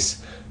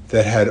space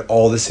that had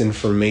all this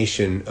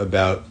information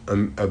about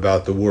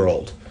the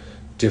world,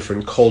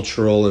 different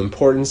cultural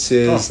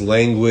importances,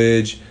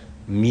 language,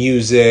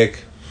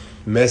 music,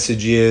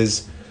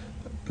 messages,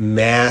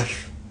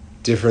 math,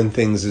 different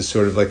things as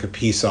sort of like a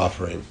peace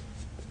offering.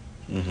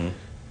 Mm-hmm.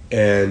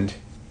 And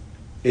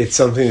it's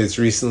something that's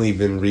recently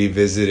been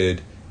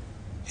revisited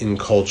in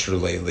culture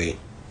lately.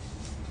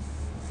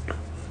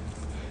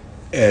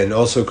 And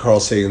also Carl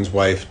Sagan's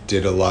wife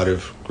did a lot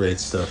of great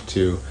stuff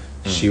too.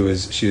 She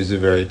was a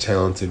very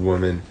talented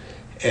woman.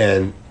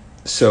 And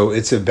so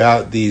it's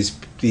about these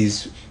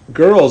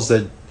girls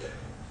that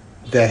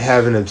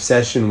have an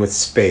obsession with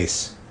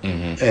space.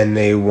 Mm-hmm. And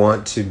they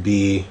want to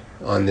be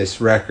on this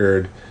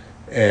record,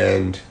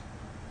 and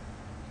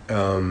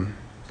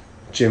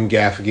Jim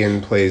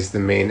Gaffigan plays the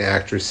main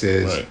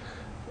actress's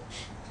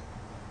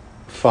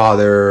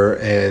father,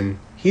 and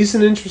he's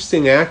an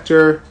interesting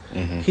actor.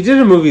 Mm-hmm. He did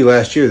a movie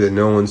last year that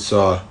no one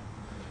saw,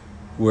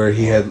 where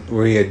he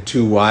had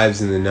two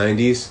wives in the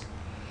 90s,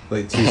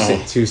 like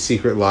two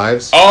secret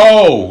lives.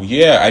 Oh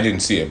yeah, I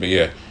didn't see it, but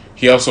yeah,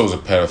 he also was a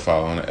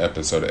pedophile on an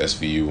episode of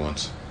SVU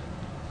once.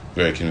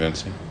 Very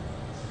convincing.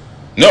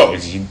 No,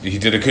 he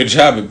did a good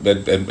job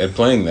at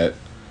playing that.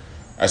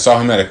 I saw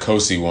him at a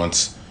Cosi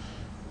once.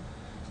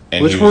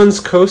 And Which one's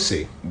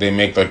Cosi? They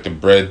make like the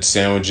bread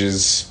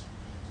sandwiches,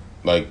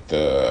 like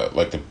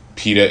the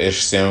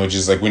pita-ish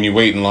sandwiches. Like when you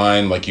wait in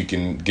line, like you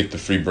can get the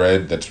free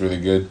bread. That's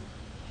really good.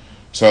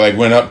 So I like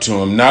went up to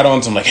him, not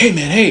on some like, hey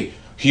man, hey.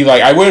 He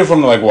like I waited for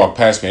him to like walk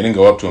past me. I didn't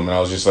go up to him, and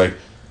I was just like,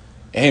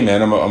 hey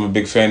man, I'm a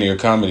big fan of your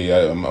comedy.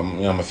 I'm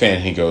a fan.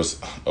 And he goes,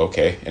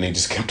 okay, and he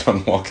just kept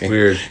on walking.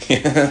 Weird.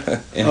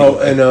 Yeah.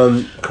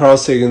 And Carl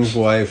Sagan's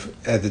wife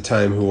at the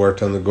time, who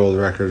worked on the gold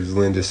record, was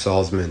Linda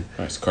Salzman.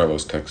 Nice.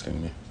 Carlos texting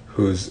me.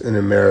 Who's an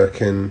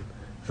American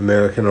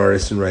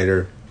artist and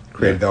writer.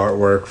 Created the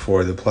artwork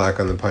for the plaque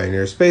on the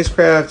Pioneer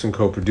spacecraft and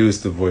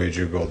co-produced the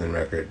Voyager golden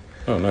record.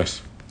 Oh,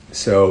 nice.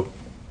 So,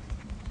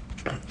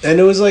 and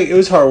it was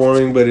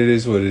heartwarming, but it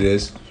is what it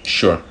is.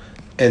 Sure.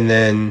 And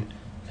then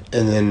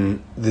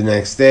the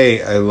next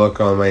day, I look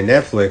on my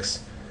Netflix,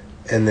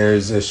 and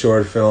there's a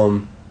short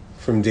film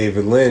from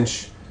David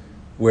Lynch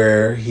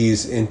where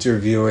he's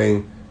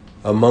interviewing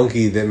a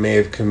monkey that may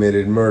have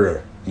committed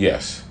murder.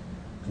 Yes.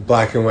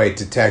 Black and white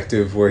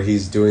detective where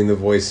he's doing the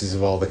voices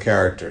of all the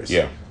characters.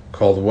 Yeah.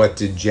 Called What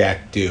Did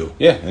Jack Do?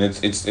 Yeah, and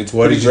it's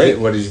what pretty did great.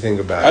 What did you think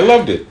about it? I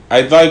loved it.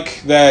 I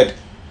like that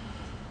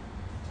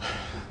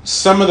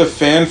some of the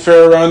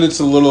fanfare around it's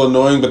a little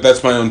annoying, but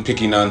that's my own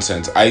picky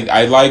nonsense.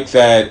 I like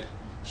that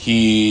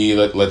he,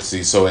 let's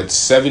see, so at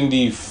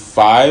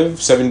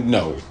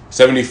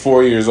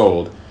 74 years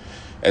old.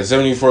 At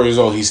 74 years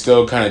old, he's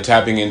still kind of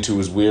tapping into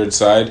his weird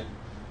side.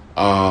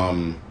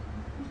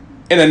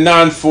 In a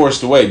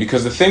non-forced way,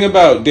 because the thing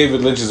about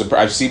David Lynch is,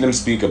 I've seen him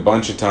speak a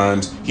bunch of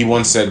times. He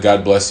once said,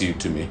 God bless you,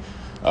 to me.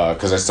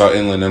 Because I saw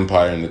Inland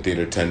Empire in the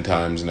theater 10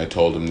 times, and I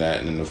told him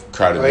that, and in a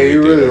crowded movie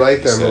you really theater,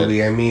 like that said,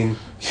 movie. I mean,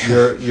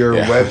 your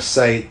Yeah.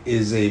 website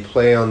is a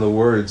play on the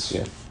words.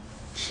 Yeah.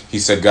 He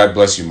said, God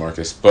bless you,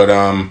 Marcus. But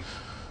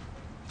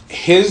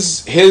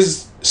his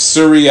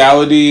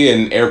surreality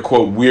and air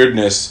quote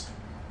weirdness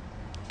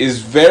is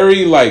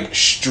very like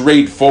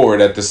straightforward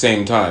at the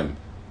same time.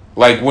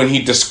 Like when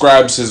he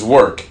describes his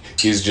work,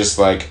 he's just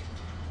like,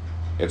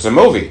 it's a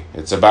movie.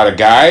 It's about a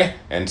guy,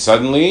 and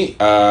suddenly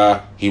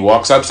he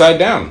walks upside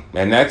down,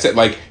 and that's it.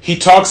 Like he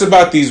talks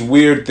about these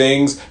weird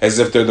things as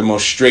if they're the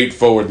most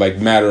straightforward, like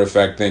matter of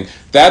fact thing.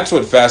 That's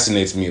what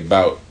fascinates me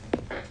about.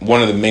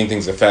 One of the main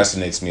things that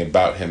fascinates me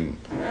about him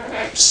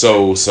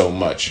so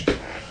much.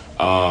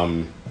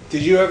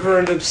 Did you ever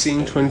end up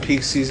seeing Twin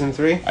Peaks season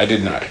 3? I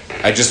did not.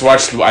 I just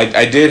watched.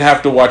 I did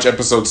have to watch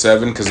episode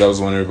 7 because that was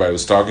the one everybody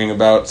was talking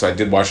about. So I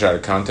did watch it out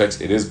of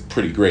context. It is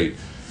pretty great,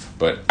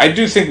 but I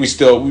do think we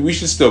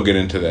should still get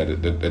into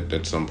that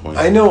at some point.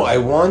 I know. I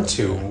want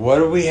to. What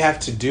do we have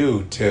to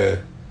do to?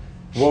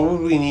 What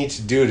would we need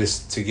to do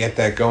to get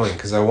that going?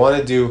 Because I want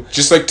to do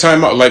just like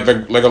time out, like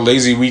a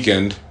lazy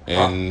weekend,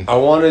 and I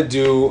want to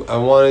do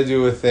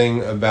a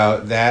thing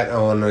about that. I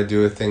want to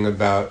do a thing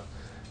about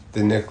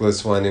the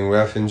Nicholas Winding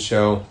Refn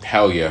show.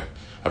 Hell yeah,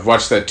 I've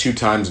watched that 2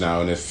 times now,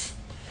 and if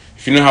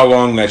you know how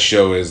long that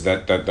show is,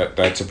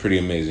 that's a pretty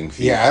amazing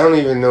feat. Yeah, I don't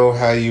even know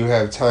how you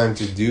have time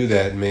to do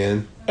that,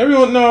 man.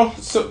 Everyone, no.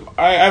 So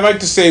I like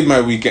to save my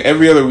weekend.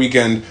 Every other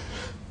weekend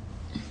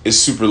is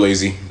super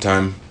lazy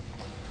time.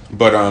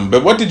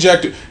 But what did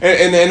Jack do?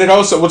 And it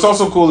also, what's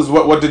also cool is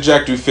what did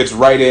Jack do fits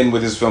right in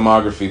with his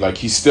filmography. Like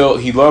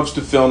he loves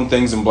to film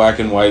things in black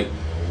and white.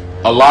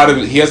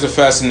 He has a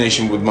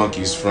fascination with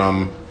monkeys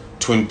from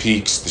Twin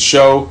Peaks the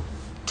show,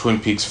 Twin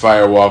Peaks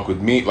Fire Walk with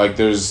Me. Like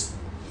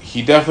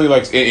he definitely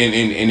likes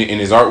in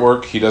his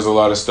artwork. He does a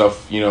lot of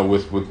stuff,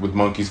 with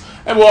monkeys,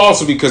 and well,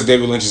 also because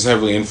David Lynch is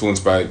heavily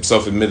influenced by,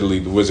 self-admittedly,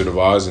 The Wizard of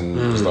Oz, and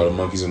there's a lot of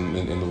monkeys in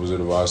The Wizard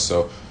of Oz.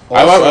 So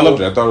I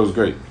loved it. I thought it was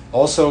great.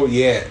 Also,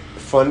 yeah,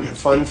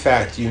 fun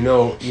fact.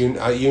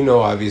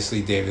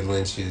 Obviously David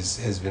Lynch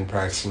has been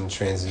practicing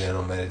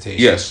transcendental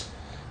meditation. Yes,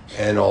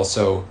 and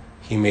also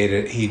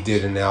he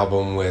did an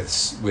album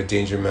with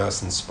Danger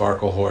Mouse and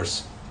Sparkle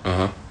Horse.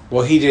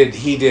 Well, he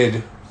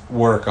did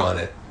work on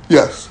it.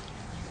 Yes.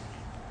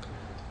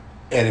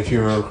 And if you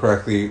remember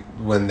correctly,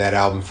 when that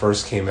album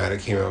first came out, it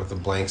came out with a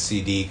blank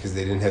CD because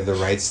they didn't have the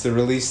rights to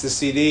release the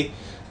CD.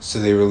 So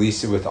they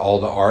released it with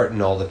all the art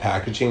and all the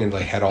packaging and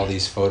had all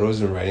these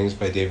photos and writings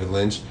by David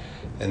Lynch.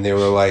 And they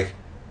were like,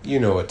 you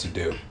know what to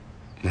do.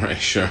 Right,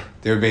 sure.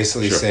 They were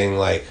basically saying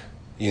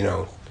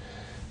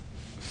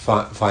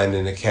find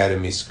an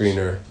Academy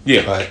screener.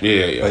 Yeah,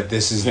 But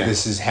this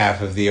is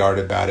half of the art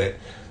about it.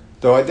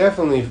 Though I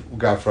definitely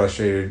got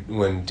frustrated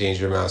when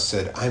Danger Mouse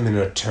said, "I'm an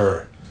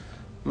auteur."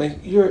 Like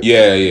you're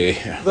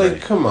Like,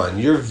 come on,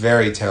 you're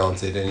very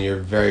talented and you're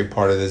very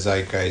part of the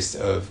zeitgeist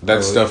of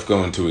that stuff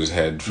going to his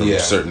head from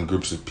certain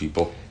groups of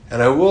people.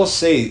 And I will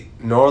say,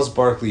 Gnarls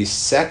Barkley's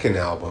second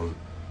album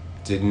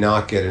did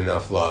not get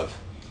enough love.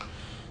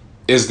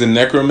 Is the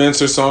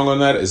Necromancer song on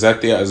that? Is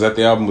that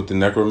the album with the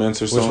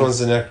Necromancer song? Which one's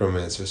the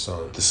Necromancer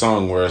song? The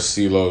song where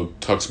CeeLo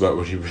talks about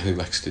what he really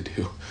likes to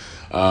do,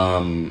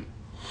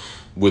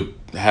 with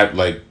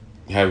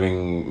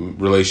having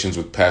relations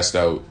with passed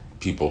out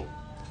people.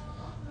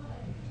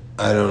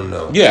 I don't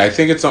know. Yeah, I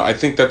think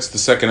that's the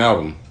second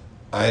album.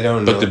 I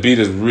don't know. But the beat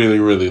is really,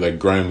 really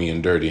grimy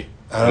and dirty.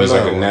 There's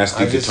a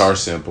nasty guitar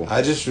sample.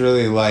 I just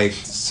really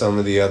liked some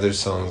of the other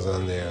songs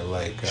on there.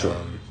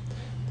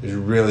 There's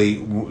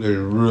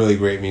really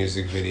great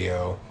music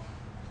video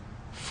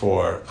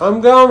for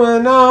 "I'm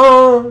Going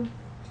On,"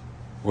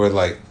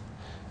 where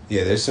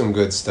there's some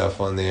good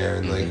stuff on there,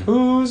 and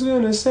 "Who's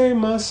Gonna Save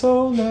My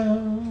Soul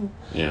Now?"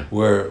 Yeah,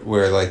 where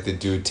the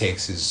dude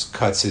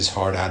cuts his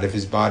heart out of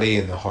his body,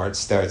 and the heart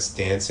starts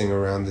dancing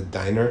around the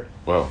diner.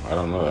 Well, I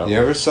don't know that. You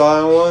ever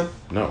saw that one?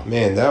 No.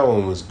 Man, that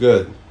one was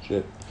good.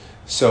 Shit.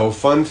 So,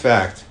 fun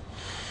fact: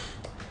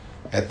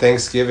 at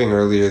Thanksgiving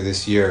earlier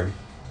this year,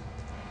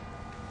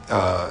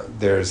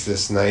 there's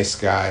this nice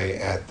guy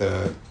at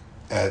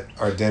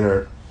our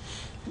dinner,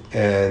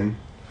 and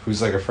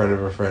who's a friend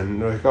of a friend.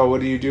 And they're like, "Oh,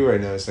 what do you do right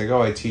now?" It's like,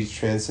 "Oh, I teach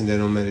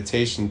transcendental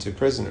meditation to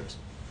prisoners."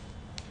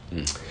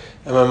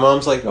 And my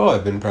mom's like, "Oh,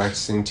 I've been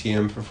practicing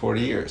TM for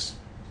 40 years."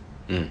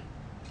 Oh.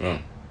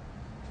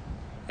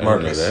 I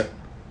Marcus, didn't know that.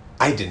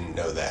 I didn't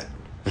know that.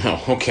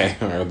 Oh, okay.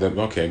 All right,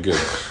 okay, good.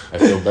 I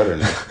feel better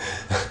now.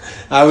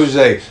 I was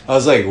like,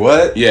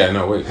 what? Yeah,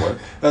 no, wait, what?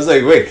 I was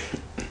like, wait,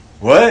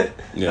 what?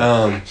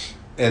 Yeah.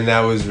 And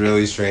that was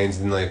really strange.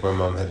 And my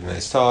mom had a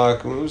nice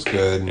talk, and it was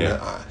good. And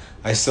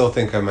I still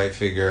think I might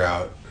figure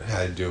out how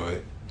to do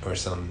it or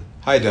something.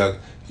 Hi, Doug.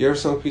 You ever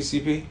smoke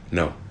PCP?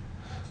 No.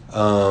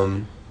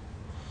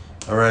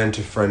 I ran into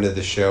a friend of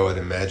the show at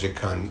a Magic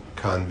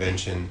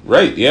convention.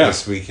 Right. Yeah.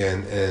 This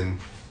weekend,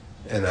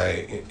 and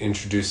I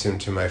introduced him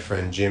to my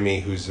friend Jimmy,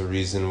 who's the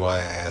reason why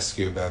I ask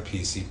you about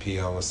PCP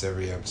almost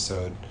every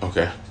episode.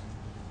 Okay.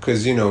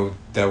 Because,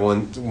 that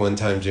one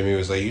time Jimmy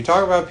was like, "You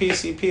talk about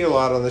PCP a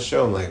lot on the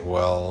show." I'm like,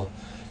 well,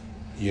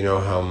 you know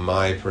how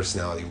my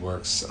personality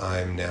works.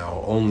 I'm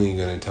now only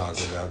going to talk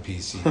about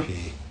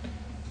PCP.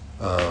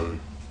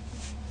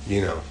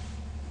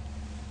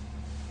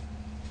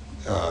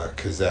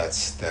 Because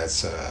that's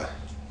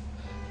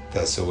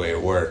the way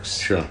it works.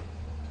 Sure.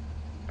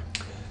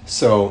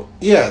 So,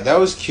 yeah, that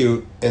was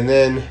cute. And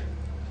then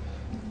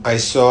I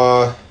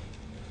saw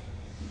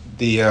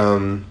the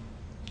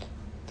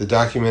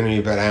documentary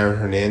about Aaron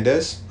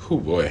Hernandez. Oh,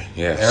 boy.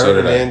 Yeah, Aaron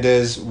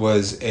Hernandez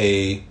was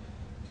a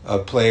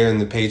player in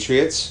the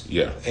Patriots.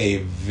 Yeah. A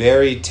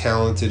very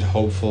talented,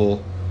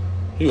 hopeful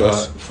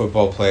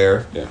football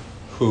player. Yeah.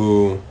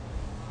 Who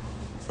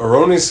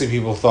erroneously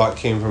people thought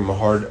came from a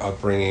hard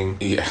upbringing.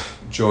 Yeah.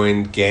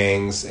 Joined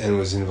gangs and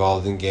was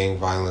involved in gang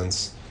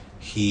violence.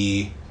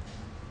 He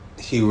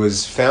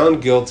was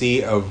found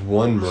guilty of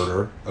one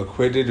murder,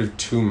 acquitted of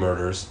 2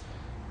 murders.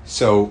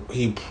 So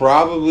he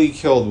probably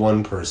killed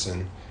 1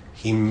 person.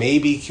 He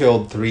maybe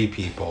killed 3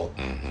 people.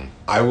 Mm-hmm.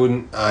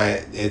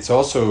 It's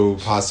also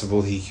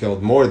possible he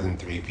killed more than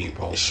 3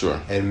 people.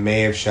 Sure. And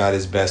may have shot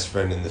his best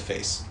friend in the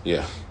face.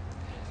 Yeah.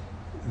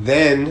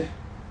 Then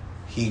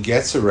he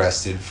gets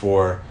arrested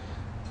for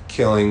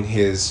killing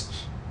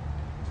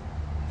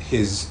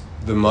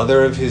the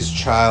mother of his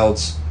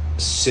child's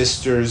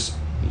sister's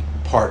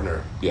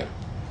partner. Yeah.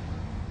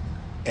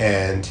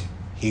 And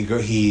he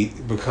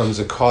becomes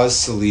a cause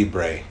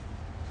celebre.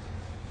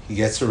 He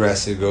gets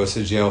arrested, goes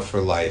to jail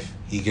for life.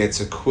 He gets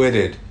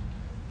acquitted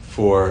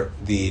for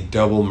the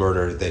double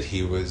murder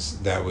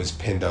that was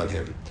pinned on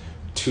him.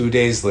 2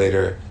 days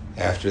later,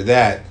 after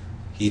that,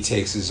 he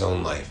takes his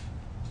own life.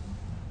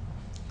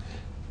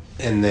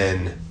 And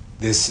then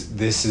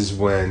this is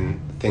when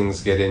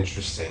things get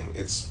interesting.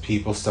 It's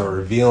people start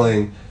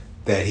revealing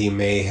that he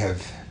may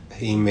have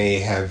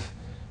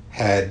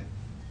had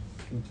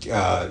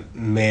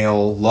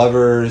male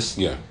lovers.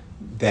 Yeah.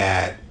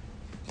 That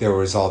there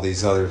was all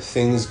these other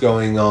things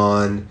going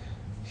on.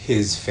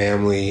 His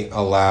family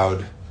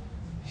allowed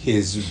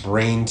his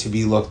brain to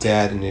be looked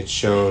at, and it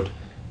showed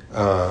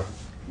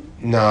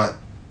not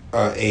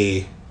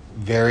a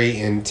very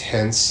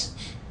intense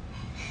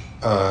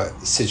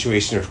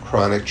situation of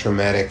chronic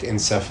traumatic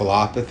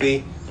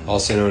encephalopathy,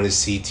 also known as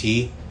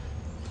CTE,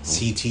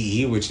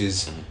 which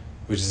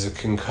is a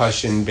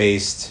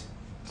concussion-based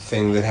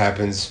thing that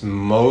happens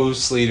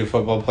mostly to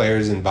football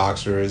players and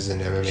boxers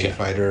and MMA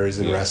fighters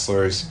and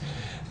wrestlers.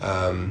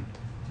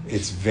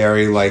 It's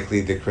very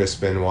likely that Chris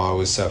Benoit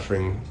was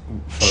suffering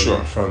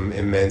from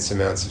immense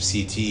amounts of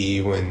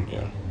CTE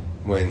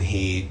when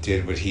he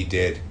did what he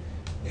did,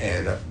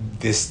 but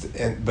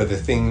the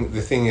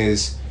thing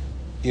is,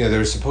 there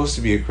was supposed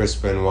to be a Chris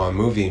Benoit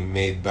movie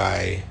made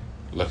by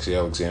Lexi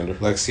Alexander,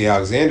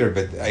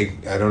 but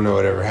I don't know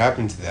what ever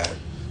happened to that.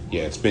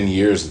 Yeah, it's been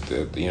years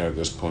at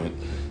this point.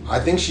 I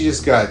think she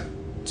just got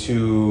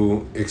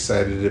too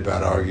excited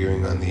about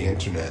arguing on the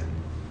internet.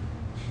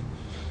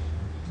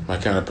 My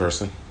kind of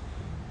person.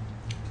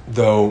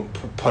 Though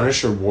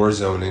Punisher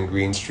Warzone and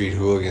Green Street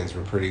Hooligans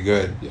were pretty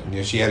good.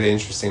 Yeah. She had an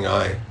interesting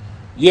eye.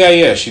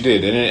 Yeah, she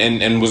did,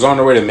 and was on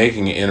her way to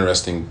making an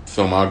interesting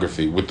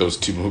filmography with those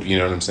two movies. You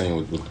know what I'm saying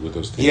with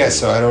those two. Yeah, movies.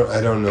 so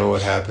I don't know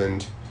what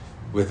happened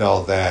with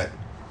all that,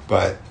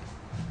 but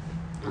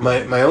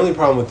my only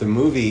problem with the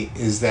movie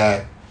is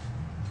that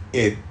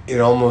it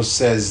almost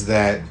says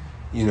that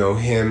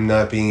him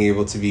not being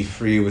able to be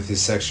free with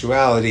his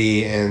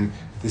sexuality and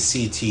the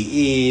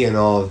CTE and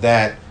all of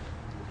that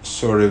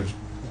sort of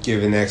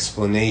give an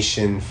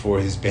explanation for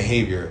his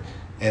behavior,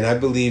 and I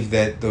believe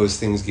that those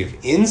things give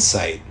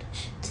insight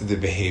to the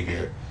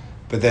behavior,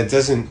 but that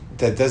doesn't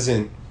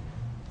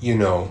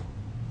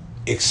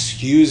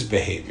excuse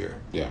behavior.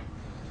 Yeah,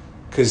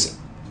 because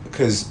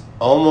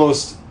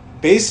almost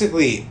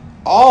basically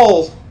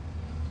all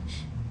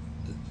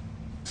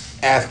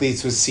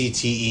athletes with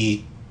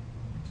CTE,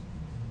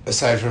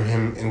 aside from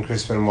him and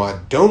Chris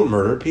Benoit, don't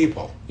murder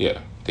people. Yeah,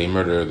 they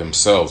murder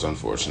themselves,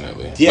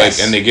 unfortunately. Yes,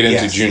 and they get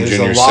into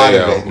Junior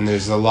Seau. And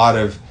there's a lot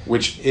of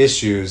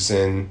issues.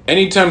 And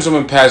anytime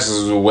someone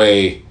passes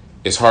away,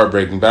 it's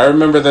heartbreaking. But I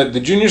remember that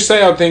the Junior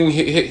Seau thing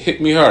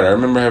hit me hard. I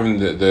remember having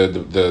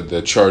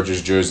the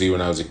Chargers jersey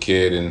when I was a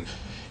kid, and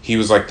he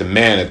was like the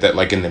man at that.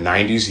 Like in the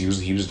 90s, he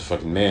was the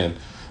fucking man.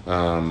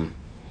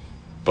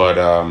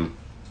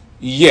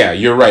 Yeah,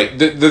 you're right.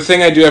 The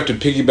thing I do have to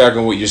piggyback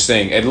on what you're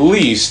saying. At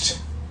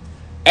least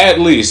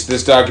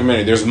this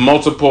documentary, there's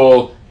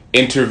multiple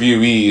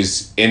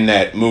interviewees in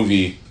that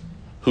movie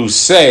who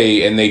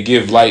say, and they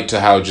give light to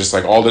how just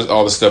like all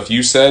the stuff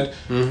you said,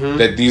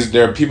 that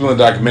there are people in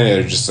the documentary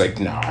that are just like,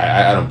 no,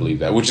 I don't believe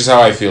that, which is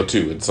how I feel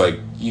too. It's like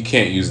you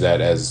can't use that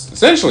as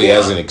essentially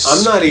as an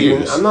excuse.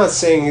 I'm not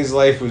saying his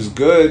life was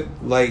good.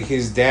 Like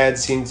his dad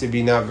seemed to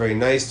be not very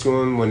nice to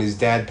him. When his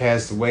dad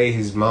passed away,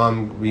 his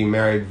mom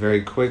remarried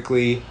very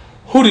quickly.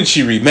 Who did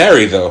she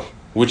remarry though?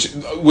 Which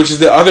is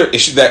the other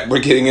issue that we're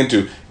getting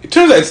into. It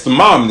turns out it's the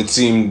mom that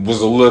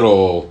was a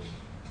little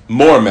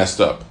more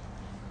messed up.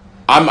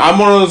 I'm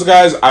one of those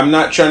guys. I'm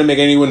not trying to make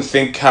anyone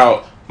think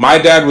how my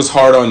dad was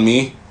hard on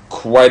me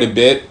quite a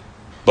bit,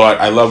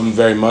 but I love him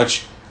very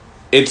much.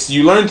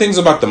 You learn things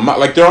about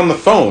like they're on the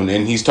phone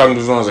and he's talking to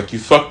his mom. He's like, "You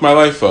fucked my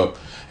life up."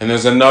 And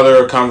there's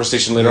another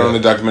conversation later on in the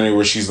documentary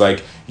where she's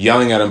like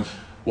yelling at him,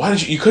 "Why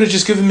didn't you could have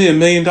just given me $1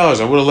 million.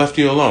 I would have left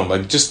you alone."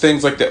 Like just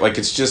things like that. Like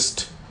it's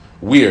just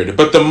weird.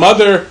 But the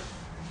mother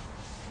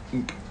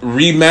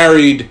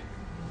remarried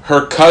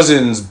her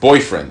cousin's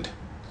boyfriend.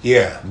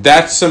 Yeah,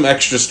 that's some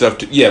extra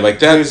stuff. Like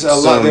that.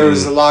 There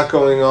was a lot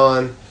going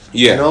on.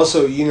 Yeah, and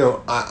also,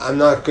 I'm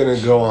not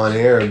gonna go on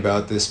air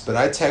about this, but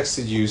I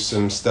texted you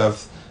some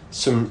stuff,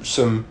 some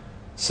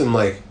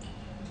like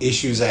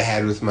issues I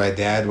had with my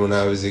dad when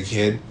I was a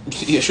kid.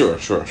 Yeah,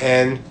 sure.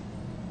 And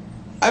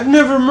I've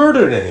never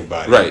murdered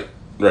anybody. Right.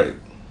 Right.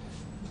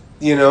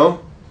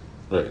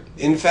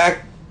 In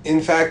fact,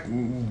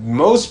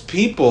 most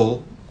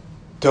people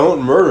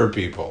don't murder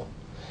people.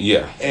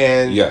 Yeah.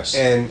 And yes.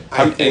 And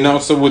and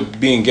also with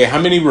being gay, how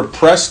many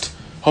repressed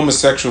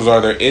homosexuals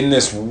are there in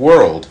this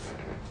world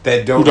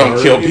that don't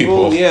kill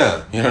people?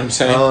 Yeah. You know what I'm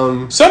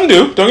saying? Some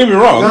do. Don't get me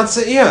wrong.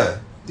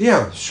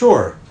 Yeah,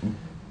 sure,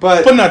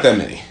 but not that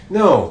many.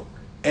 No,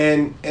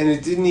 and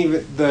it didn't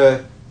even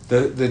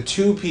the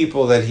two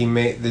people that he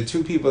may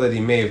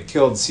have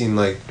killed seemed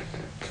like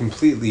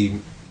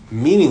completely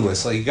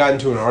meaningless. Like he got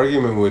into an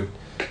argument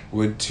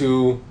with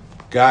two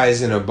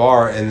guys in a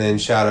bar and then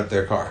shot up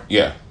their car.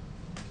 Yeah.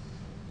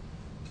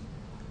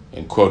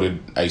 And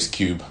quoted Ice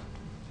Cube.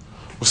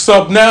 "What's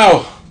up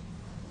now?"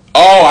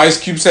 Oh, Ice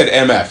Cube said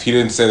MF. He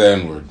didn't say the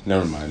N-word.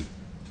 Never mind.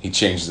 He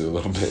changed it a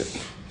little bit.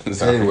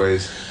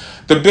 Anyways.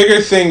 The bigger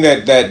thing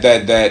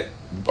that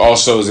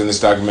also is in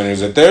this documentary is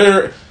that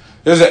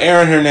there's an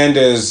Aaron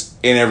Hernandez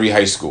in every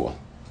high school.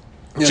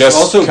 Yes,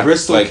 also,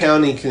 Bristol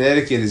County,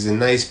 Connecticut is a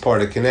nice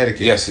part of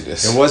Connecticut. Yes, it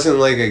is. It wasn't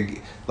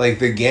like like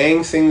the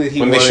gang thing that he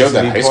when they wanted showed to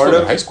that be high part school,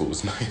 of the high school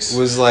was nice.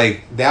 was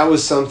like that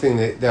was something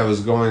that was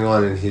going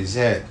on in his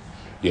head.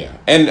 Yeah,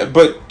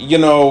 but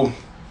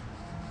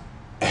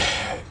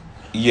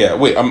yeah.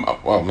 Wait,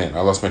 oh man,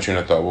 I lost my train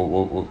of thought.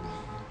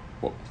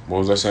 What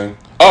was I saying?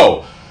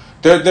 Oh,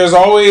 there's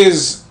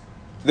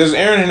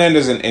Aaron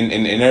Hernandez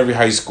in every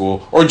high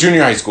school or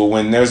junior high school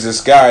when there's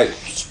this guy,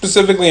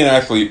 specifically an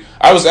athlete.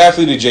 I was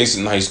athlete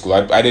adjacent in high school.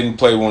 I didn't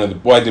play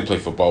I did play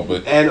football,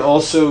 but and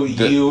also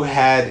you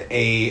had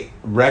a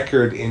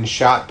record in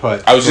shot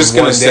put. I was just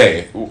gonna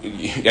say,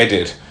 I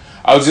did.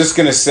 I was just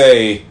gonna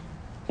say,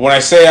 when I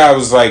say I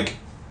was like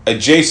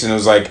adjacent, it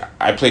was like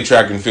I played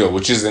track and field,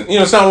 which isn't,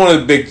 it's not one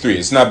of the big three.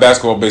 It's not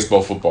basketball,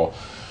 baseball, football.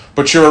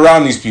 But you're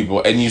around these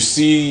people and you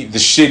see the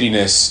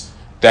shittiness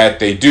that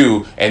they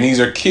do, and these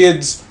are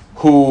kids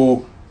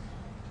who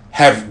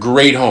have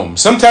great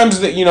homes. Sometimes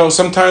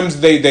sometimes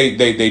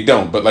they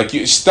don't, but like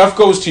stuff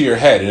goes to your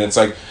head, and it's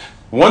like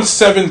once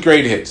 7th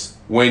grade hits,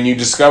 when you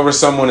discover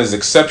someone is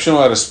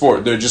exceptional at a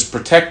sport, they're just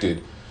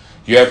protected.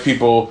 You have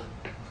people,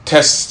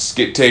 tests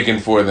get taken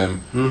for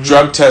them,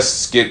 drug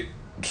tests get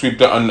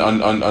swept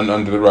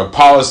under the rug,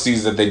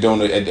 policies that they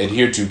don't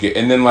adhere to get,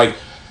 and then like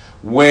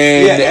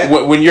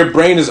when your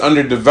brain is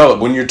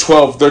underdeveloped, when you're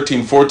 12,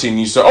 13, 14,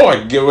 you say, I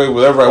can get away with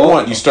whatever I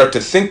want. You start to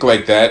think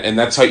like that, and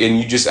that's how, and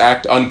you just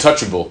act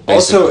untouchable, basically.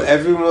 Also,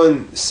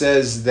 everyone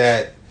says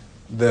that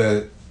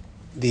the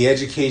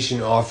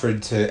education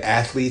offered to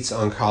athletes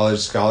on college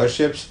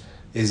scholarships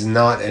is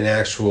not an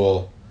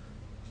actual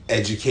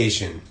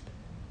education.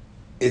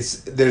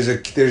 There's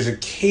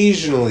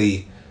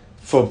occasionally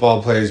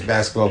football players,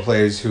 basketball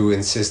players who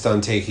insist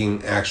on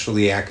taking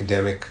actually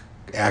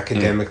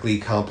academically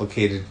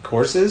complicated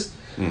courses,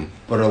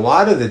 but a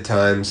lot of the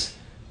times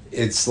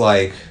it's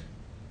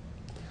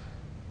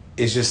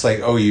just like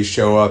you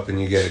show up and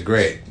you get a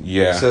grade.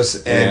 And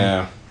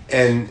Saskia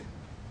and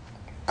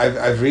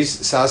I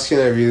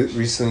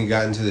recently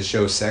got into the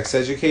show Sex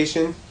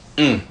Education.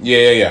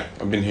 Yeah.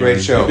 I've been hearing.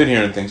 Great show. I've been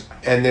hearing things.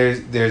 And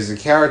there's a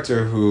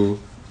character who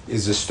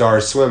is a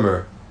star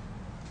swimmer,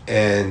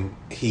 and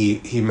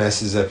he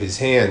messes up his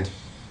hand.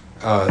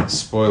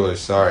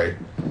 Spoilers, sorry.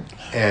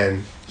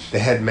 And the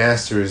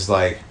headmaster is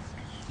like,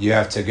 you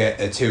have to get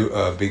a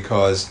 2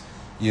 because,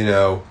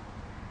 it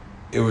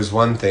was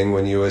one thing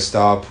when you were a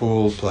star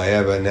pool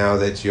player, but now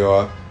that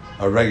you're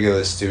a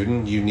regular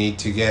student, you need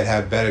to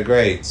have better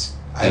grades.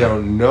 I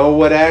don't know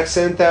what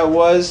accent that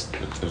was.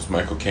 It was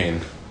Michael Caine.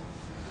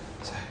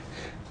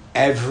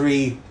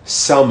 Every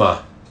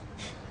summer,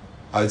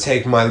 I would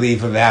take my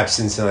leave of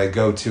absence and I'd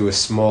go to a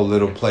small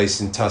little place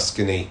in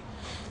Tuscany,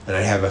 and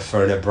I'd have a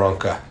Fernet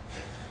Branca.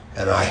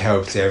 And I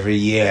hoped every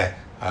year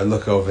I'd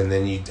look over and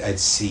then I'd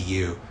see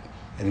you,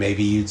 and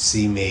maybe you'd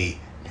see me,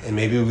 and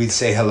maybe we'd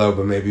say hello,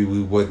 but maybe we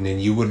wouldn't,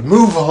 and you would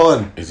move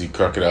on. Is he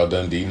Crocodile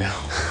Dundee now?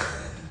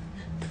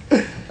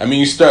 I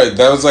mean,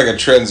 that was like a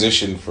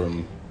transition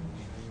from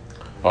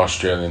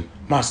Australian.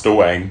 Master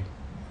Wang.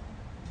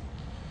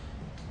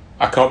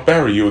 I can't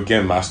bury you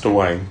again, Master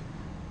Wang.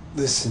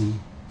 Listen.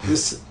 I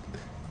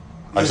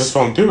just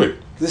won't do it.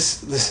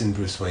 Listen,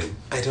 Bruce Wayne.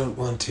 I don't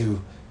want to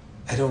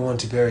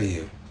bury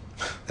you.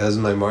 That was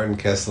my Martin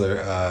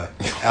Kessler,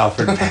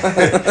 Alfred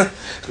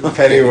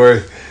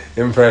Pennyworth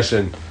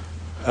impression.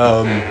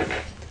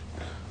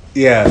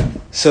 Yeah.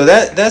 So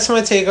that's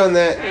my take on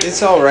that.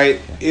 It's all right.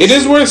 It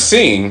is worth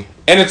seeing,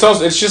 and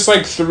it's just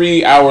like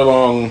 3 hour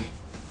long.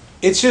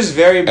 It's just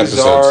very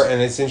bizarre, episodes.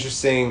 And it's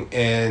interesting,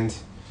 and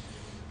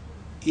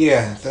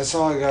yeah, that's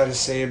all I got to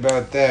say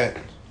about that.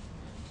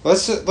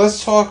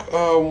 Let's talk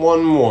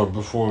one more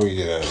before we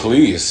get out.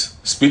 Please.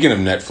 Speaking of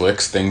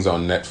Netflix, things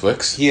on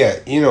Netflix. Yeah,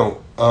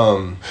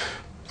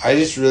 I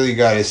just really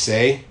gotta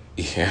say.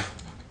 Yeah.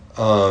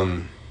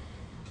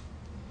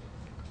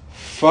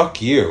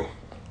 Fuck you.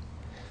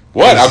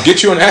 What? I'll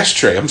get you an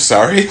ashtray. I'm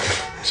sorry.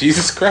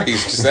 Jesus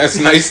Christ. Just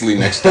ask nicely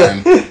next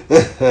time.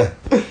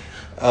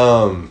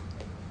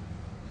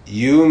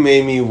 You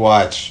made me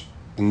watch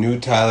the new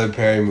Tyler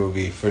Perry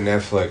movie for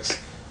Netflix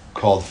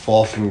called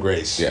Fall from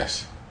Grace.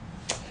 Yes.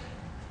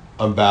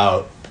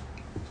 About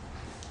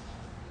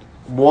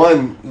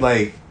one,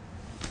 like,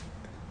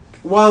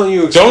 why don't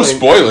you explain? Don't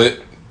spoil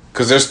it,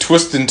 because there's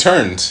twists and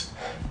turns.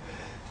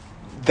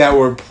 That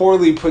were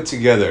poorly put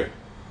together.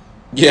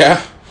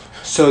 Yeah.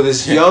 So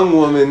this young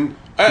woman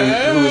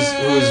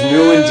who's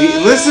new and deep.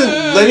 Listen,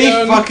 let me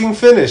fucking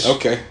finish.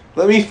 Okay.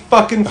 Let me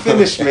fucking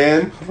finish,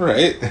 man. All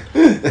right.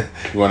 You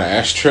want an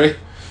ashtray?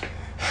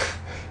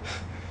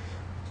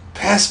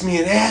 Pass me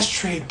an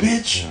ashtray,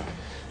 bitch. Yeah.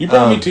 You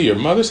brought me to your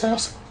mother's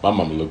house? My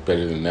mama looked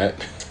better than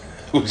that.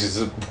 Which is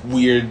a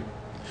weird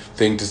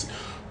thing to say.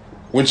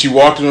 When she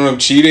walked in on him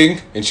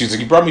cheating, and she's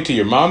like, you brought me to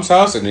your mom's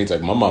house? And he's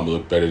like, my mom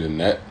looked better than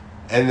that.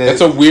 And then,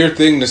 that's a weird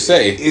thing to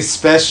say.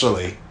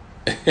 Especially.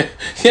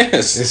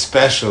 Yes.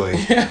 Especially.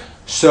 Yeah.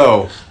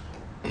 So,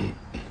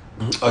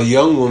 a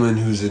young woman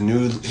who's a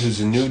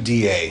new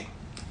DA,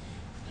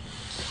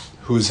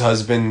 whose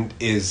husband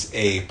is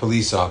a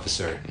police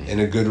officer in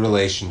a good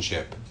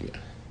relationship. Yeah.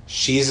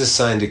 She's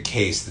assigned a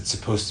case that's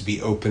supposed to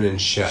be open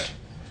and shut.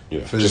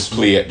 Yeah. For Just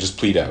this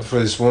plead out. for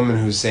this woman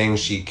who's saying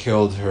she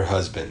killed her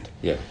husband.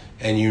 Yeah.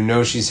 And you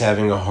know she's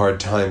having a hard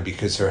time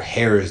because her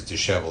hair is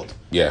disheveled.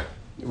 Yeah.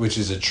 Which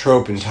is a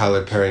trope in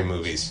Tyler Perry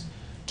movies.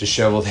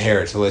 Disheveled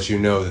hair to let you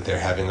know that they're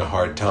having a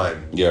hard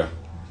time. Yeah.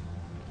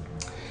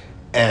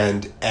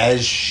 And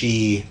as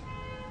she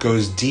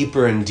goes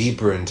deeper and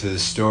deeper into the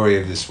story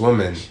of this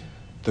woman,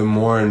 the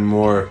more and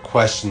more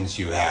questions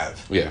you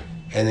have. Yeah.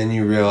 And then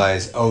you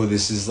realize, oh,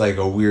 this is like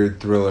a weird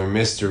thriller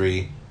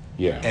mystery.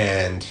 Yeah.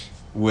 And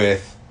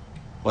with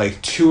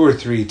like 2 or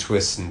 3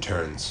 twists and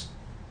turns.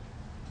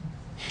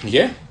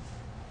 Yeah.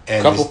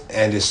 And Couple.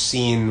 And a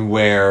scene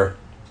where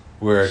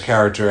a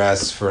character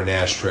asks for an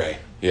ashtray.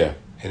 Yeah.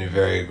 In a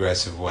very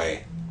aggressive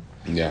way.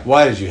 Yeah.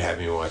 Why did you have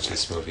me watch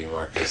this movie,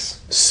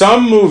 Marcus?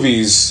 Some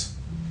movies,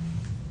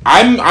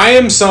 I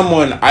am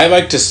someone, I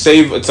like to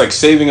save. It's like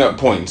saving up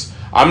points.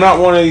 I'm not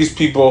one of these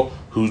people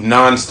who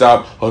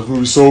nonstop, oh, this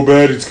movie's so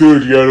bad, it's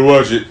good, you gotta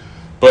watch it.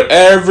 But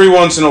every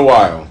once in a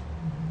while,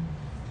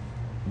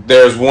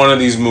 there's one of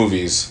these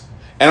movies.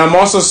 And I'm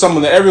also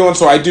someone that every once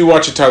in a while, I do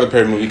watch a Tyler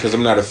Perry movie because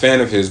I'm not a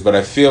fan of his, but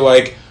I feel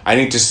like I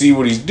need to see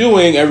what he's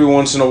doing every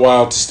once in a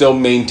while to still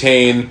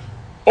maintain.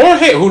 Or,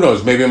 hey, who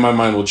knows? Maybe my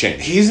mind will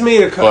change. He's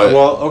made a couple...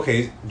 Well,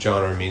 okay,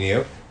 John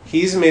Arminio.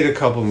 He's made a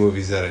couple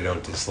movies that I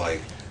don't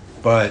dislike.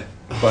 But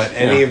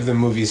any of the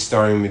movies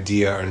starring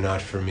Medea are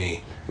not for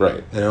me.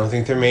 Right. I don't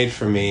think they're made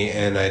for me,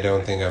 and I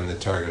don't think I'm the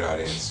target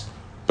audience.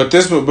 But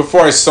this,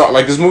 before I saw...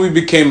 Like, this movie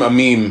became a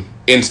meme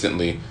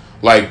instantly.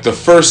 Like, the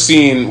first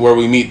scene where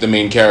we meet the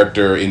main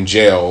character in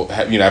jail,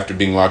 you know, after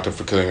being locked up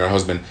for killing her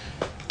husband,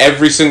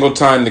 every single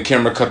time the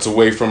camera cuts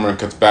away from her and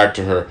cuts back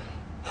to her,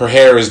 her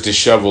hair is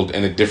disheveled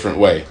in a different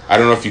way. I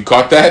don't know if you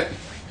caught that.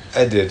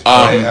 I did.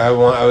 I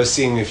was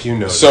seeing if you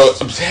noticed. So,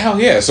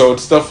 hell yeah. So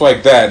it's stuff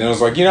like that. And I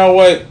was like, you know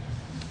what?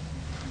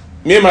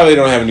 Me and my lady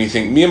don't have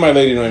anything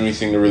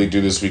to really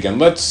do this weekend.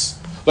 Let's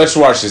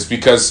watch this.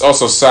 Because,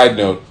 also, side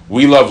note,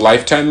 we love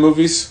Lifetime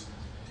movies.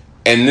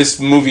 And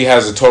this movie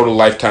has a total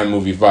Lifetime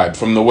movie vibe.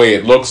 From the way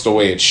it looks, the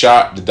way it's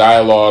shot, the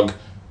dialogue,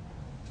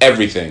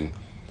 everything.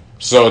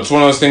 So it's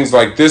one of those things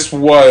like this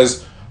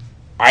was...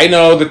 I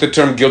know that the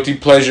term guilty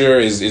pleasure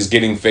is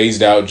getting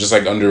phased out, just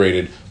like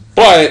underrated.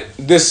 But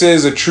this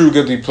is a true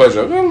guilty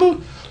pleasure.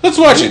 Let's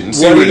watch it and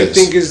see what it is. What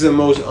do you think is the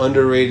most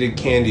underrated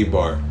candy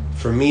bar?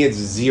 For me, it's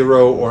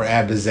Zero or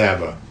Abba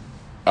Zaba.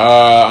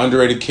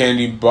 Underrated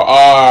candy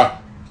bar.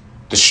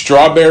 The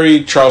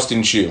strawberry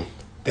Charleston Chew.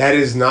 That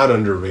is not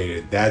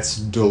underrated. That's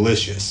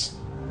delicious.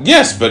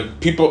 Yes, but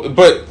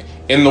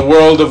in the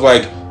world of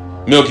like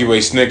Milky Way,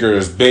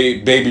 Snickers,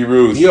 Baby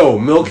Ruth,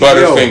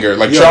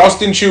 Butterfinger,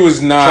 Charleston Chew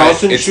is not.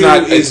 Charleston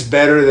Chew is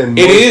better than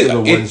most of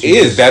the ones. It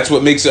is. That's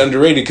what makes it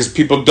underrated because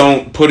people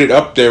don't put it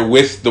up there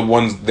with the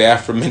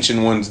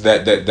aforementioned ones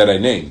that I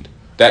named.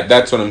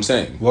 That's what I'm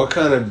saying. What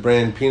kind of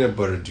brand peanut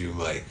butter do you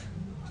like?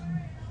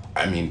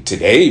 I mean,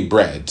 today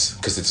Breads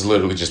because it's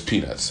literally just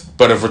peanuts.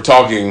 But if we're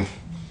talking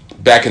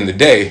back in the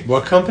day,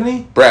 what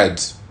company?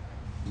 Breads.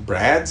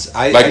 Brad's?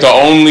 The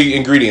only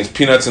ingredients,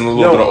 peanuts and a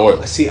little bit of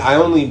oil. See, I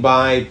only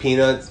buy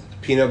peanut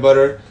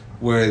butter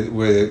where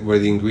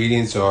the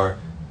ingredients are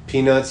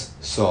peanuts,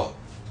 salt.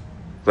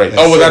 Right.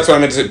 That's what I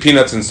meant to say.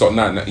 Peanuts and salt.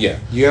 Not yeah.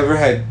 You ever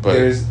had?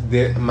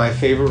 My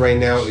favorite right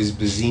now is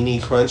Bazzini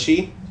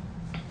Crunchy.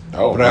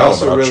 Oh, but I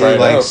also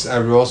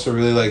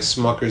really like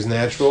Smucker's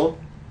Natural.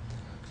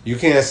 You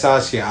can ask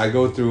Saskia. I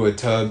go through a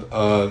tub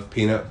of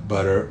peanut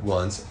butter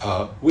once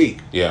a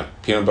week. Yeah,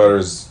 peanut butter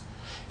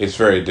it's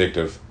very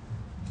addictive.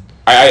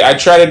 I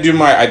try to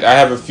do I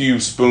have a few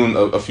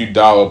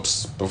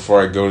dollops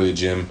before I go to the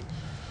gym,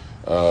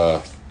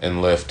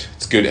 and lift.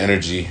 It's good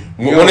energy.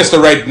 When it's the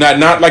right,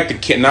 not like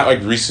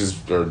Reese's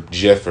or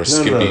Jif or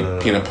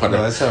Skippy peanut butter.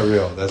 No, that's not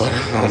real. That's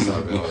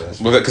not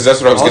real. Because that's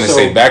what I was going to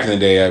say. Back in the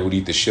day, I would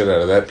eat the shit out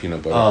of that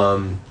peanut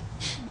butter.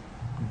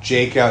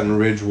 Jake out in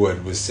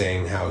Ridgewood was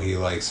saying how he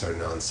likes our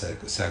non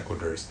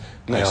sequiturs.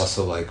 Nice. I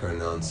also like our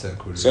non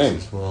sequiturs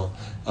as well.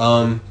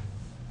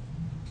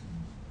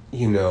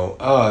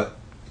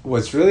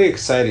 What's really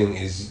exciting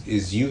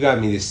is you got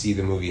me to see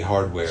the movie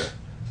Hardware,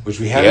 which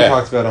we haven't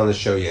talked about on the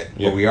show yet,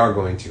 but we are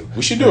going to.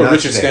 We should do a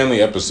Richard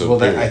Stanley episode.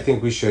 Well, I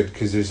think we should,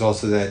 because there's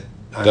also that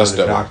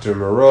Dr.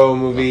 Moreau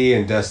movie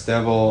and Dust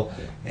Devil,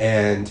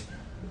 and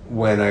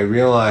when I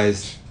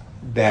realized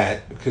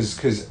that,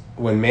 because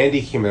when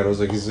Mandy came out, I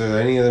was like, is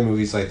there any other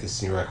movies like this?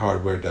 And you're like,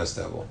 Hardware, Dust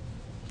Devil.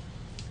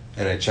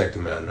 And I checked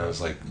them out, and I was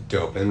like,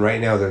 dope. And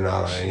right now, they're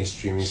not on any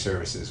streaming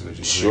services, which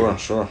is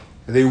sure.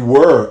 They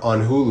were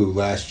on Hulu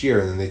last year,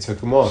 and then they took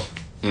them off.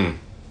 Mm.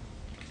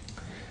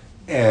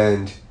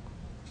 And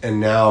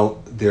now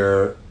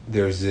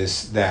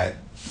there's that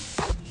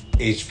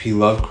H.P.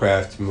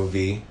 Lovecraft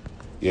movie.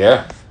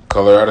 Yeah,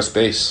 Color Out of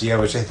Space. Yeah,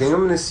 which I think I'm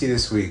going to see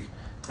this week.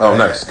 Oh,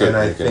 nice, good.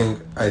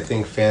 And I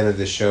think fan of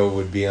the show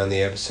would be on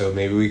the episode.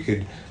 Maybe we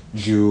could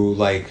do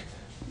like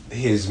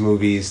his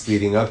movies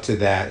leading up to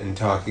that and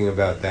talking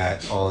about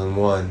that all in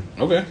one.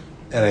 Okay.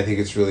 And I think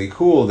it's really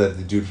cool that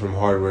the dude from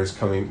Hardware is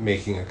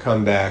making a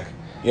comeback.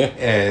 Yeah.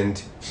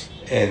 And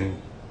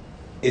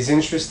it's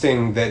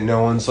interesting that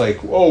no one's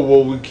like, oh,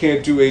 well, we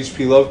can't do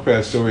H.P.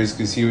 Lovecraft stories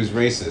because he was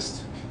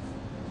racist.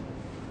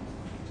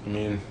 I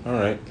mean, all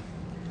right.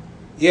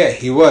 Yeah,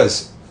 he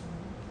was.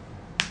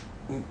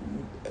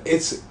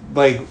 It's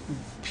like,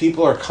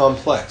 people are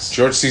complex.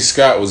 George C.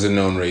 Scott was a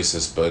known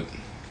racist, but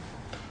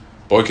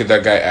boy, could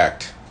that guy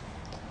act.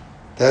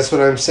 That's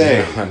what I'm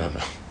saying. Yeah, I don't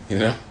know. You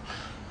know?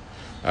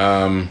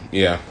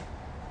 Yeah.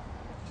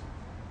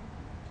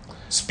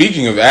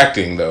 Speaking of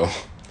acting, though,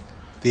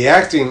 The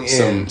acting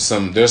in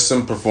there's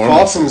some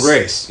performances. Fall from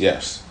Grace.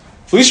 Yes,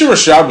 Felicia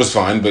Rashad was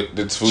fine, but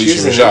it's Felicia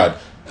She's in Rashad.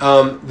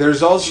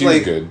 There's also She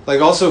was good.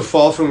 like also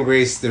Fall from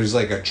Grace. There's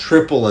like a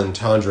triple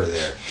entendre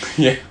there.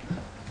 Yeah,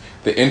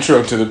 the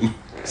intro to the.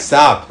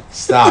 Stop!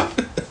 It's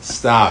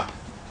one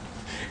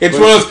of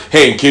those.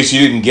 Hey, in case you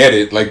didn't get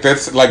it, like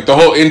that's like the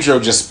whole intro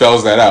just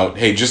spells that out.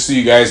 Hey, just so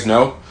you guys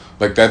know,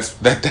 like that's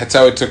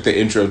how it took the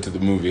intro to the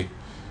movie.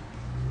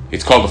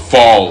 It's called The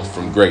Fall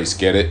from Grace.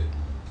 Get it?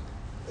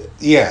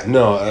 Yeah.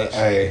 No.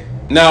 I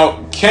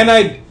Now, can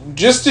I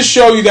just to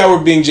show you that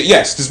we're being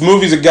yes, this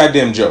movie's a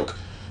goddamn joke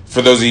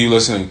for those of you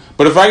listening.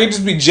 But if I could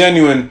just be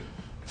genuine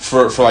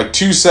for like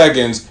 2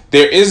 seconds,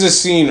 there is a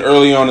scene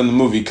early on in the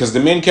movie because the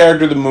main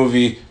character of the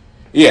movie,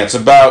 yeah, it's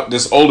about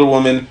this older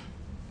woman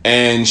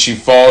and she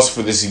falls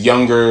for this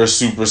younger,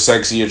 super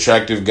sexy,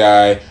 attractive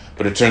guy,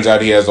 but it turns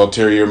out he has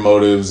ulterior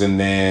motives, and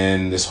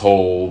then this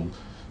whole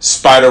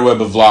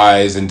spiderweb of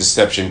lies and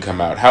deception come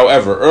out.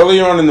 However,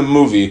 earlier on in the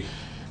movie,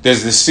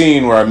 there's this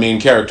scene where our main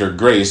character,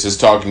 Grace, is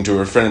talking to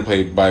her friend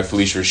played by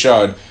Felicia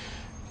Rashad.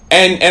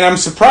 And I'm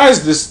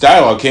surprised this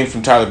dialogue came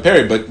from Tyler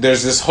Perry, but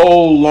there's this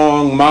whole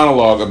long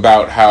monologue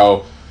about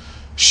how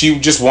she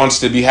just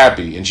wants to be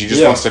happy and she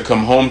just wants to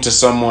come home to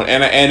someone.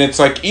 And it's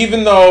like,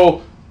 even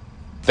though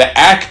the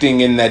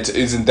acting in that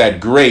isn't that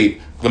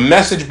great, the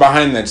message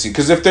behind that scene,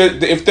 because if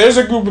there's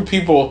a group of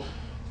people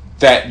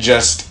that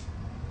just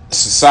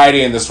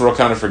society in this world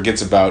kind of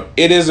forgets about,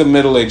 it is a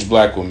middle-aged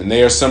black woman.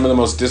 They are some of the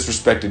most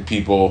disrespected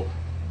people,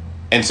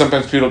 and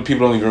sometimes people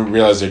don't even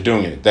realize they're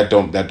doing it. That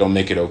don't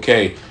make it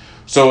okay.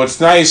 So it's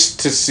nice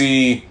to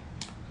see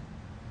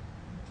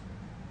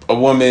a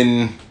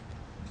woman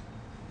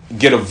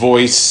get a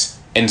voice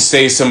and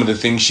say some of the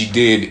things she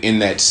did in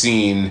that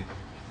scene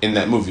in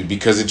that movie,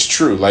 because it's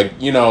true. Like,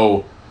 you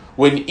know,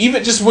 when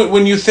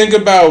you think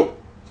about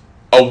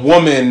a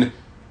woman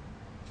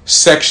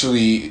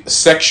sexually,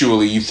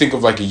 you think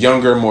of like a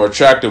younger, more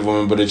attractive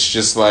woman, but it's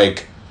just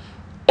like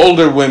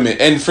older women,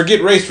 and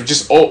forget race, but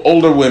just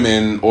older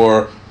women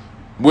or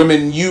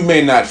women you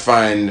may not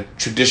find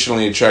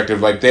traditionally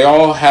attractive. Like, they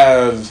all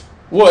have,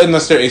 well,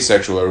 unless they're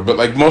asexual, but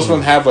like most of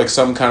them have like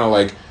some kind of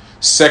like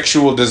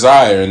sexual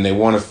desire, and they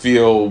want to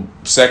feel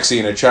sexy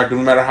and attractive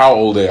no matter how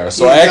old they are.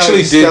 So I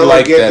actually did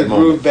like that moment. The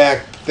groove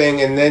back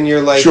thing, and then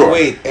you're like,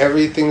 wait,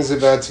 everything's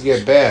about to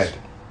get bad.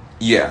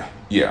 Yeah.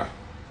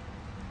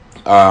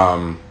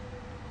 And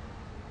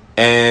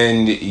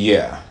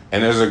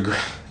there's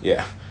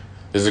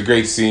a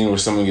great scene where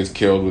someone gets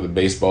killed with a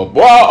baseball.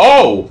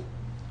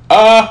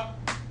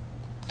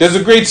 There's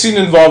a great scene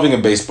involving a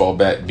baseball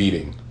bat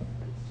beating.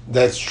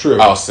 That's true.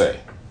 I'll say,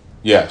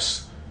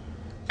 yes,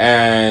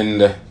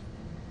 and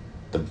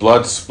the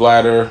blood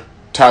splatter,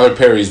 Tyler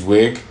Perry's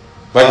wig.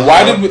 Like,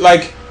 why did we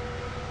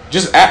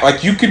just act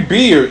like you could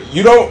be, or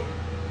you don't?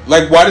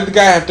 Like, why did the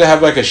guy have to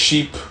have like a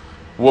sheep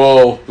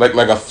wool, like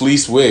a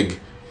fleece wig?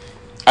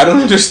 I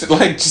don't understand.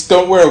 Like, just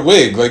don't wear a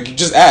wig. Like, you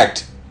just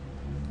act.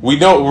 We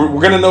know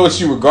we're gonna know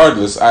it's you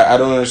regardless. I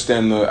don't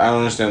understand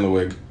the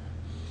wig.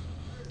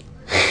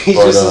 He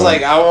just is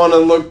like, I want to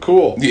look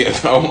cool. Yeah.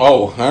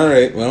 Oh, all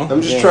right. Well,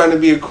 I'm just trying to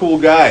be a cool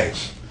guy.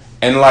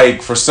 And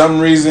like, for some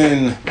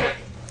reason,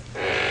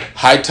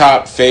 high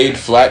top, fade,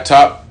 flat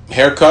top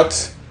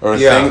haircuts or a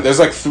thing. There's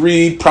like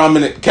 3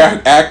 prominent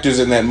actors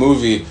in that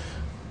movie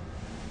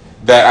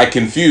that I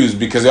confused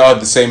because they all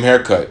had the same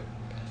haircut.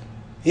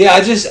 Yeah,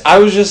 I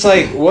was just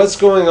like, what's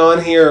going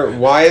on here?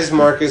 Why is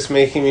Marcus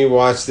making me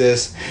watch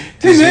this?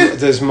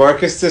 Does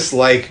Marcus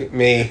dislike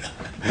me?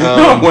 No,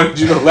 I wanted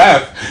you to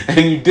laugh,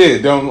 and you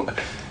did.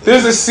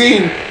 There's a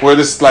scene where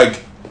this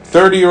like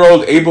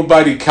 30-year-old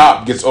able-bodied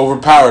cop gets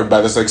overpowered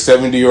by this like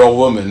 70-year-old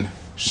woman.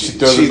 She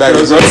throws a bag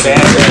of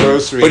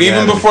groceries. But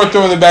even before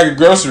throwing the bag of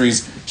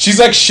groceries, she's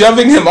like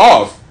shoving him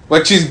off.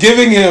 Like, she's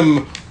giving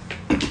him.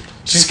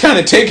 She's kind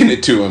of taking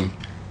it to him.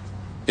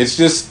 It's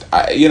just,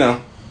 you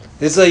know.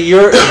 It's like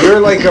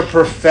you're like a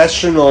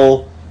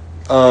professional.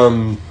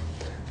 You're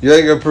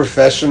like a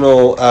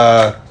professional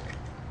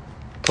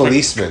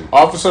policeman. Like,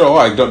 officer,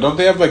 like don't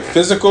they have like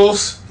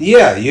physicals?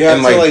 Yeah, you have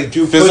to like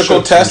do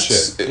physical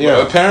tests.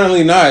 Yeah.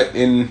 Apparently not.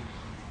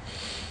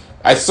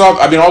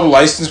 All the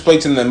license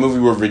plates in that movie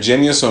were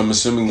Virginia, so I'm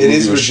assuming the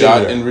movie was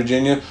shot in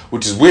Virginia,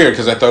 which is weird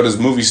because I thought his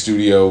movie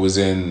studio was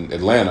in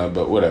Atlanta,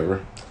 but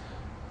whatever.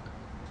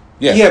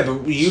 Yeah. Yeah,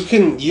 but you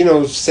can,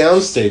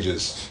 sound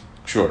stages.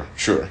 Sure.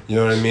 You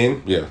know what I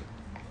mean? Yeah.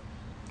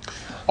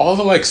 All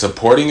the like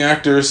supporting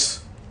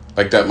actors,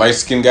 like that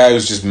light-skinned guy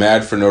who's just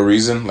mad for no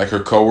reason, like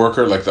her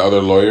coworker, like the other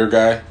lawyer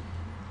guy,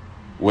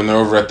 when they're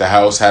over at the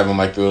house having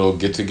like the little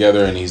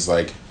get-together, and he's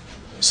like,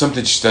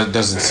 something just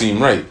doesn't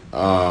seem right.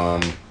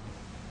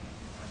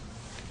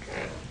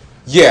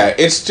 Yeah,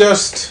 it's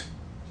just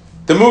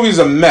the movie's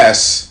a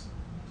mess,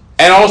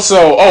 and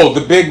also, the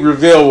big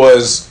reveal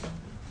was,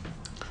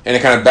 and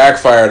it kind of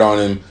backfired on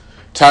him.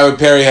 Tyler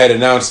Perry had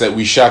announced that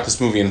we shot this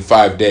movie in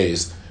 5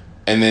 days,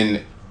 and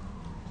then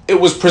it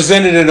was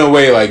presented in a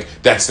way like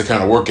that's the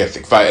kind of work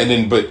ethic.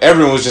 But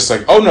everyone was just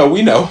like, "Oh no,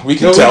 we know, we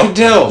can tell." We can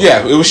tell.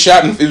 Yeah, it was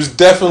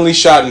definitely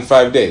shot in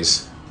 5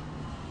 days.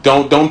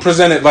 Don't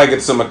present it like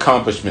it's some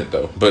accomplishment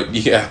though. But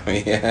yeah.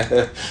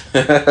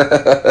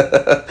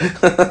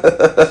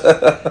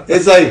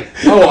 It's like,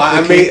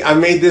 I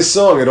made this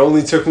song. It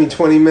only took me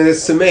 20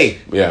 minutes to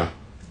make. Yeah.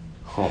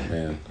 Oh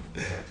man.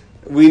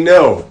 We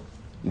know.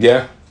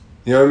 Yeah.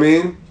 You know what I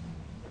mean?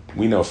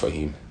 We know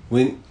Fahim.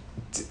 Come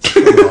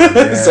on,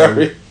 man.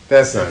 Sorry.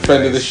 That's not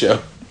Friend nice. of the show.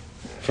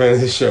 Friend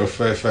of the show,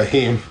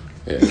 Fahim.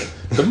 Yeah.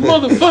 The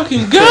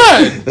motherfucking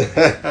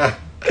God.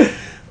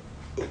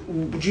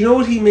 Do you know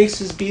what he makes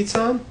his beats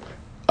on?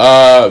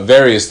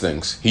 Various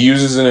things. He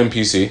uses an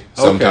MPC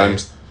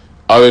sometimes. Okay.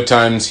 Other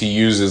times he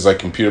uses like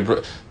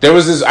computer. There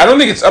was this. I don't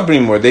think it's up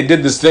anymore. They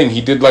did this thing.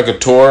 He did like a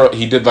tour.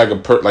 He did like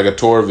a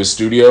tour of his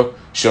studio,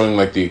 showing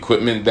like the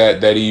equipment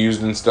that he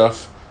used and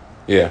stuff.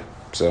 Yeah.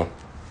 So.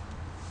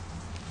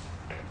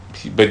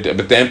 But the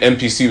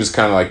MPC was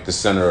kind of like the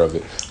center of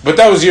it. But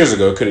that was years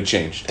ago. It could have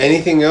changed.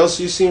 Anything else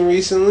you've seen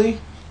recently?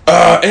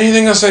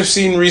 Anything else I've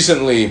seen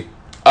recently?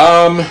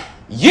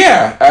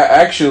 Yeah,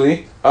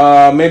 actually.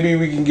 Maybe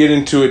we can get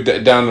into it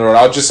down the road.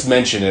 I'll just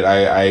mention it.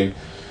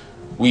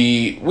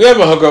 We have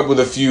a hookup with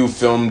a few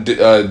film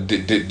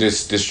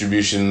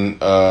distribution.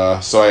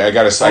 So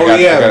I saw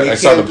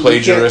The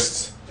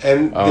Plagiarists.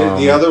 And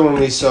the other one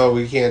we saw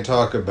we can't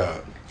talk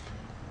about.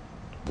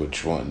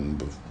 Which one?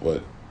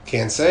 What?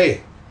 Can't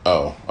say.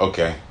 Oh,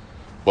 okay.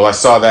 Well, I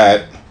saw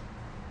that.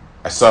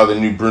 I saw the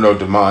new Bruno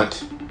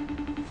Dumont.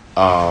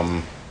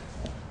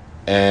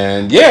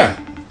 And yeah,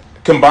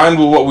 combined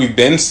with what we've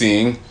been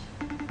seeing,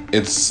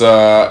 it's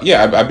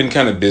I've been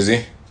kind of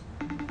busy.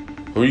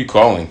 Who are you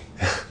calling?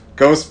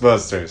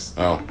 Ghostbusters.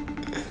 Oh,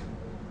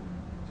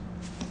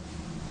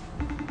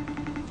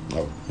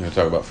 you want to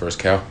talk about First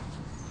Cow?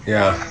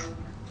 Yeah.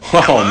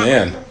 Oh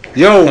man.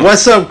 Yo,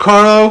 what's up,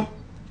 Carlo?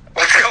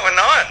 What's going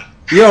on?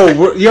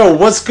 Yo,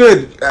 what's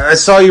good? I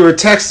saw you were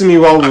texting me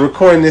while we were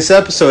recording this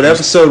episode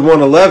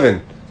 111.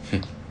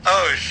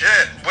 Oh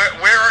shit!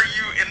 Where are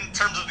you in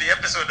terms of the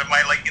episode? Am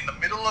I like in the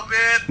middle of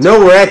it? No,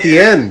 we're at the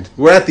end.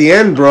 We're at the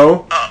end,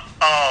 bro.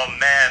 Oh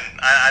man,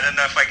 I don't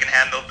know if I can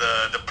handle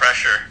the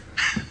pressure.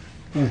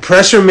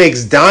 Pressure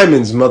makes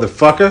diamonds,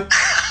 motherfucker.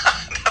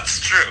 That's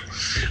true.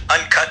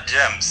 Uncut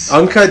gems.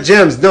 Uncut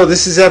gems. No,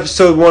 this is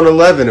episode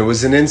 111. It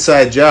was an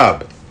inside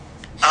job.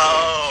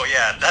 Oh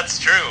yeah, that's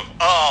true.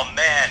 Oh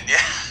man,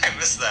 yeah, I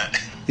missed that.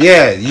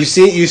 Yeah, you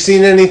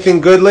seen anything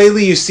good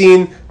lately? You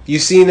seen any?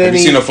 Have you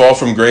seen A Fall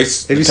from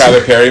Grace? The Tyler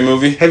Perry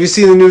movie? Have you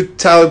seen the new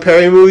Tyler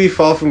Perry movie,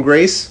 Fall from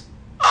Grace?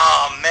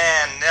 Oh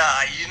man,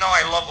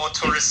 I love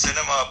auteur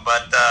cinema,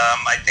 but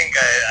I think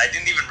I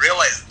didn't even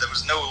realize there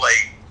was no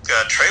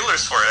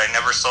trailers for it. I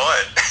never saw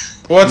it.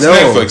 Well, it's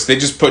Netflix. They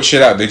just put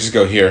shit out. They just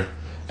go here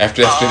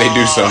after they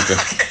do something.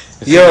 Okay.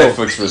 It's a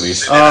Netflix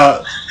release.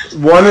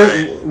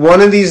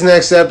 One of these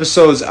next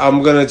episodes,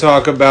 I'm gonna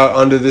talk about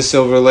Under the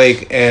Silver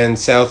Lake and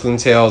Southland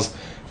Tales,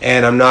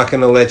 and I'm not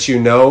gonna let you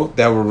know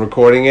that we're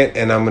recording it,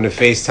 and I'm gonna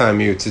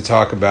FaceTime you to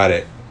talk about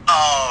it.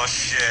 Oh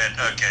shit!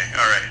 Okay,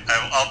 all right.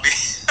 I'll be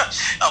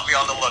I'll be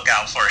on the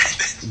lookout for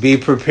it. Be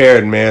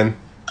prepared, man.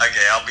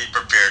 Okay, I'll be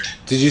prepared.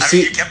 Did you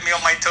see? You kept me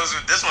on my toes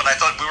with this one. I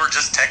thought we were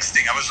just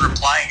texting. I was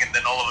replying, and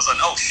then all of a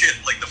sudden, oh shit!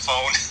 Like the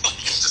phone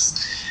just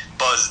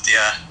buzzed.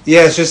 Yeah.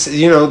 Yeah, it's just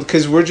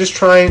because we're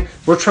trying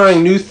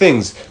new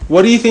things.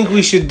 What do you think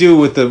we should do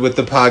with the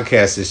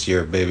podcast this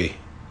year, baby?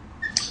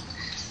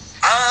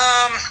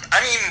 I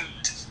mean,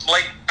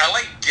 I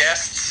like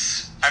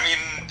guests. I mean,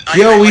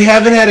 we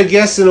haven't had a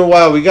guest in a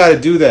while. We got to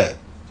do that.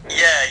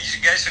 Yeah,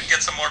 you guys should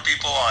get some more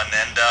people on,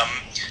 and I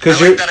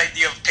Cause like that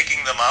idea of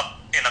picking them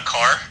up in a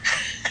car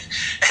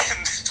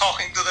and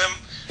talking to them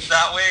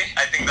that way.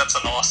 I think that's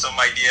an awesome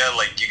idea.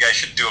 Like, you guys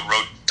should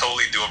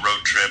totally do a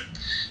road trip.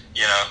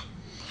 You know,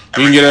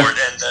 we can get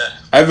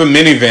I have a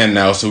minivan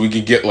now, so we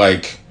could get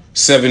like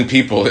 7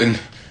 people and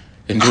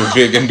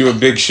do a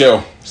big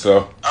show.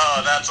 So.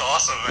 Oh, that's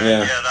awesome,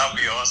 man! Yeah, that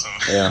would be awesome.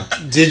 Yeah.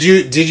 Did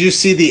you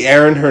see the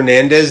Aaron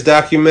Hernandez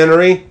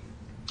documentary?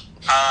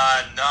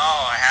 No,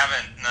 I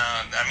haven't. No,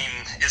 I mean,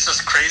 it's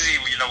just crazy,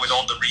 with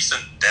all the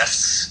recent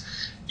deaths,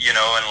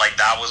 and like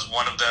that was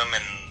one of them,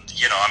 and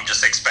I'm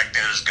just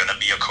expecting there's gonna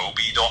be a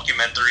Kobe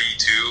documentary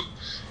too,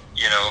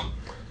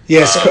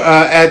 Yes,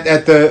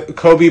 at the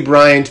Kobe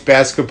Bryant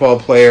basketball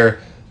player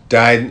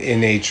died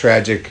in a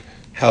tragic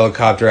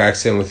helicopter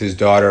accident with his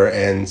daughter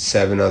and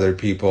 7 other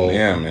people.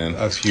 Yeah, man.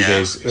 A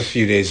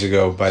few days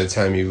ago. By the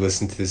time you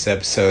listen to this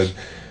episode,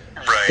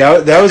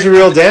 right? That was a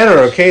real downer.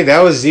 Okay,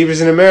 that was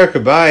Zebras in America.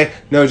 Bye.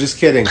 No, just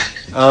kidding.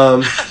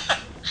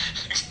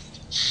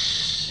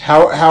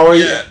 How are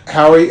you?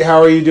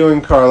 How are you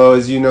doing, Carlo?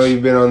 As you know,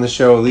 you've been on the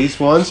show at least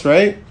once,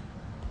 right?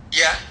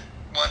 Yeah,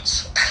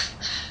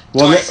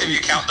 Well, Twice if you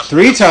count the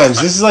 3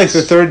 times. This is like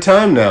the 3rd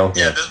time now.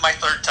 Yeah, this is my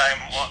 3rd time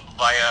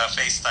via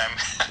FaceTime.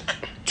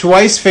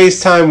 Twice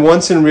FaceTime,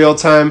 once in real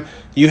time.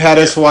 You had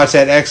us watch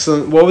that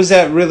excellent... What was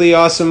that really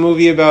awesome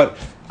movie about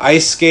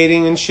ice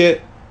skating and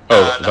shit?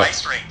 Oh, the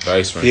ice rink. The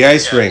ice rink. The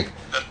ice rink.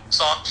 The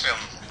song film.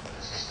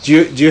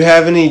 Do you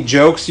have any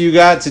jokes you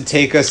got to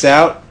take us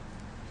out?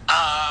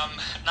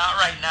 Not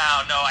right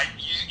now. No,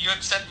 you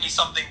had sent me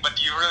something, but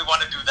do you really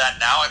want to do that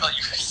now? I thought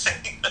you were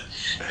saying that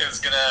it was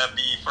gonna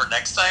be for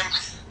next time.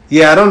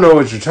 Yeah, I don't know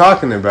what you're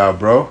talking about,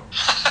 bro.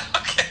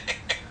 Okay.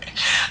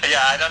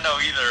 Yeah, I don't know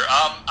either.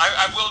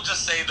 I will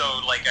just say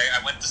though, like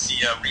I went to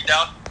see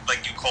Redoubt.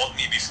 Like you called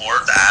me before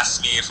to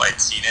ask me if I'd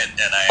seen it,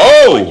 and I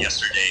saw it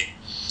yesterday.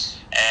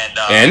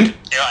 And you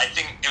know, I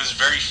think it was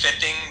very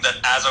fitting that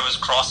as I was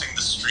crossing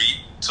the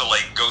street to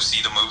like go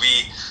see the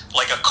movie,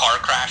 like a car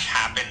crash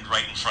happened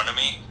right in front of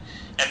me.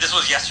 And this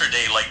was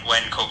yesterday, like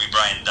when Kobe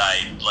Bryant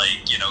died.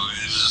 Like, you know,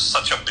 it was just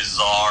such a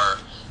bizarre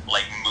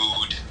like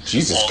mood.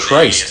 Jesus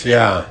Christ!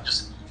 Yeah. And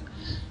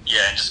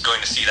just going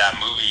to see that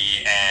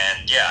movie,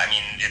 and yeah, I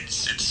mean,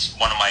 it's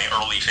one of my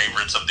early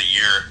favorites of the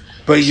year.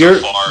 But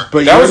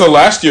that was a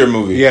last year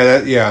movie.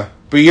 Yeah,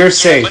 But you're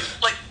safe.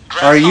 But, like,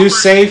 are you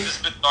safe? This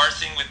bizarre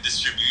thing with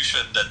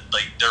distribution that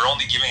like they're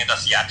only giving it a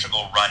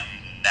theatrical run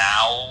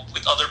now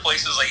with other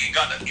places. Like it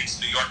got its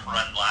New York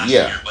run last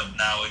year, but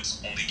now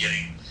it's only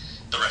getting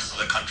the rest of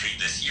the country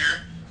this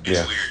year.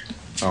 It's weird.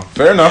 Oh,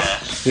 fair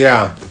enough.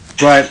 Yeah,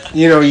 but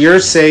you know you're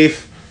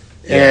safe,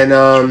 and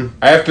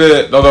I have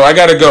to. Although I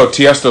gotta go.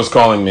 Tiesto's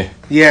calling me.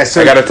 Yeah,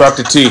 so I gotta talk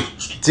to T.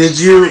 Did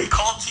you?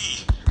 Call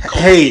T.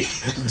 Hey,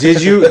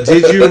 did you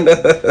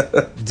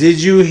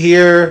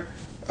hear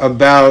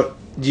about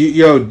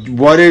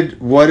what did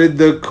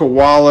the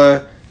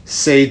koala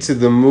say to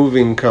the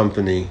moving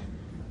company?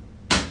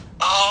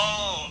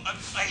 Oh, I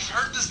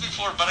heard this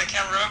before, but I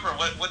can't remember.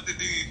 What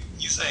did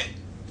you say?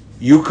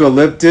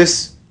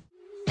 Eucalyptus.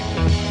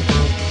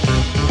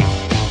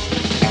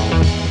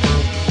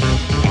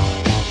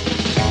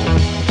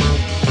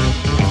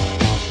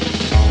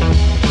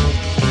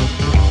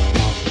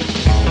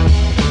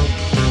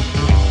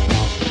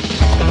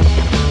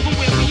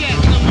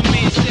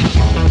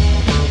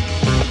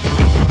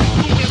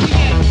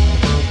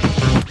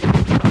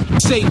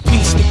 Say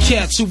peace to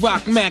cats who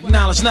rock Mac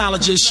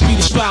knowledges, street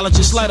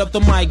astrologists, light up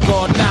the mic,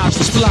 guard knowledge,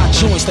 fly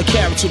joints, the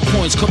character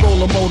points,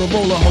 Corolla,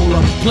 Motorola,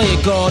 hola, play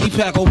it guard, he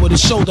pack over the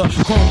shoulder,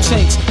 chrome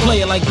tanks, play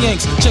it like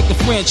Yanks, check the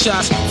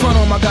franchise, front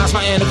on my guys,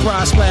 my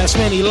enterprise, splash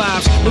many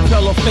lives,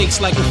 repel on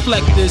fakes like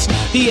reflectors,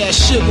 he has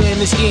sugar in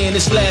his ear in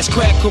his last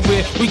crack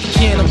career, we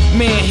can him,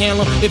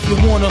 manhandle him, if you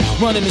wanna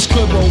run in his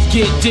cribbo,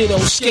 get ditto,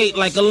 skate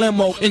like a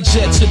limo, and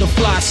jet to the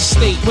fly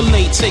state,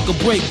 relate, take a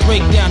break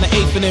down the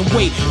eighth and then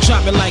wait,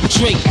 drop it like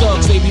Drake,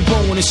 thugs, they be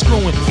bowing and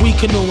screwing, we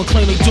canoeing,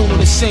 claim they doing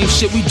the same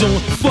shit we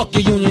doing, fuck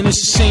your union, it's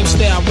the same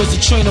style, was a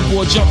trainer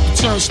boy, jump the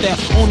turnstile,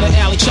 on the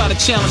alley, try to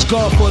challenge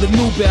God for the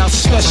new bounce,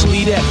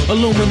 especially that,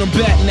 aluminum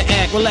bat in the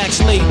act,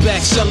 relax, laid back,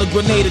 sell a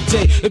grenade a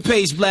day, it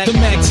pays black, the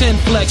Mac 10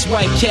 flex,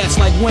 white cats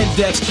like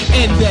Windex,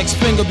 index,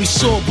 finger be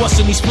sore,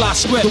 busting these fly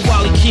script, the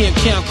Wally can't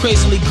count,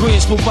 crazily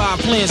grins, provide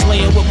plans,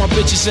 laying with my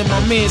bitches and my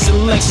mans,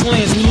 and Lex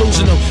lands, we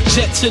losing them,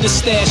 jet to the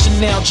stash,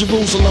 and now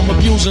Jerusalem,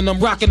 abusing them,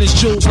 rocking his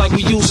jewels like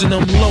we using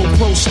them, low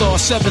pro star,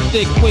 7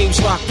 thick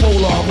waves, rock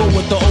polar, roll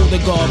with the older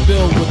guard,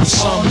 build with the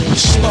sun and the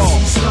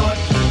stars. Start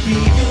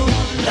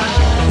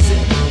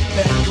realizing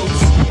that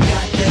ghost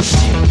got that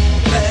shit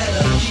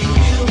that'll keep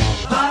you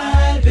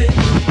vibing.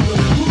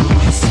 Look who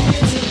is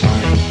here to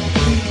bring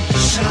you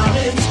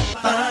Charlotte's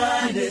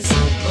finest,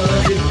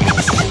 but if you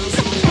still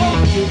so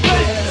you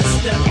better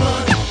step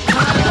up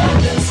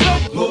behind us.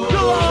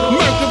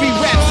 Mercury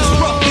raps is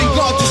rough and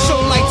guard your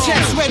show like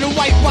text. Red and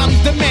white Wally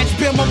the match,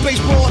 bear my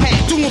baseball hat.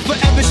 Doing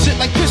forever shit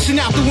like pissing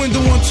out the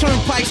window on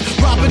turnpikes.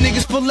 Robbing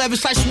niggas for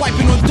levis like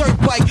swiping on dirt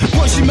bike.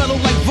 Voice mellow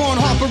like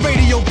Vaughn Harper,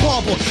 radio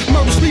barber.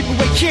 Murder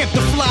sleepaway camp, the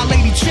fly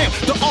lady champ.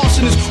 The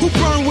arsonist who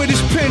burn with his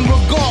pen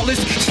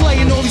regardless.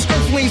 Slaying all these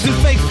earthlings and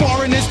fake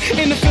foreigners.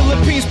 In the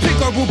Philippines, pick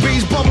herbal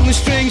bees, bubbling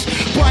strings.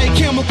 Bright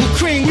chemical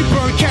cream, we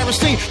burn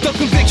kerosene. The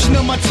conviction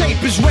of my tape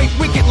is rape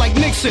wicked like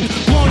Nixon.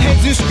 Blonde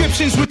heads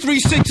inscriptions with 3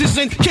 6s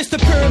and kiss the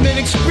pyramid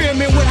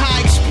experiment with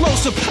high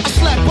explosive. I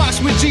slap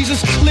box with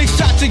Jesus, lick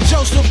shot to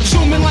Joseph.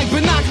 Zooming like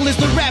binoculars,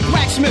 the rap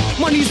blacksmith.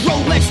 Money's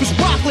Rolex was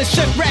rockless,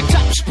 chef rack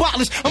top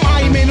spotless. I'm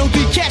Iron Man, no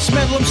decatch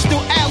metal, I'm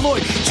still alloy.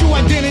 True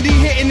identity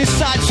hitting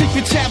inside chick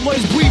for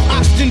tabloids. Breathe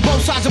oxygen,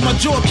 both sides of my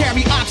jaw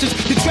carry oxys.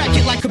 The track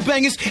hit like a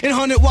bangers in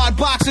 100-watt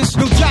boxes.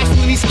 No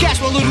jostling these cats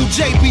while little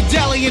JP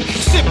Delian.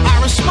 Sip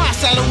Irish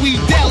spots out of weed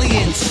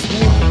dalliance.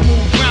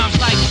 Move rhymes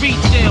like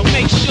retail,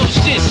 make sure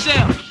shit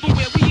sell. But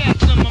where we at,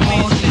 some of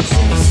All these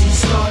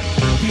senses start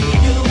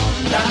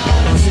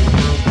realizing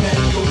that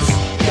ghost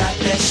got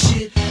that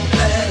shit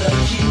that'll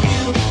keep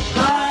you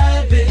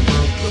vibing.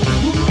 But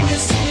who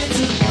is here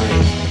to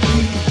bring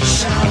you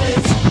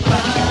Charlotte's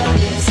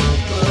finest?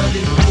 But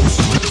if this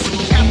shit's so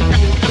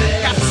you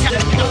better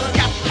step up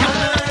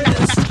behind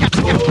us.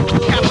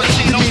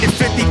 Needed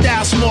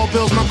 50,000 small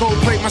bills, my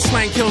gold plate, my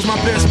slang kills, my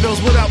best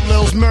bills. What up,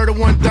 Lils? Murder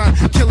one done.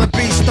 Killer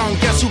bee stung.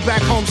 Guess who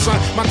back home, son?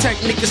 My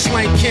technique is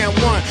slang, can't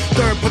one.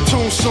 Third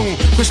platoon soon.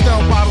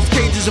 Crystal bottles,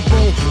 cages of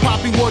boom.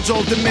 Poppy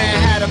wardrobe, the man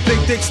had a big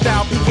dick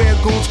style. Beware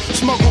goons.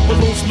 Smuggle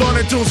balloons,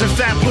 Lorna dunes, and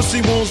fat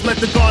pussy wounds. Let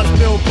the guards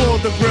build, pull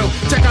the grill.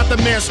 Check out the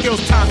man's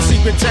skills, top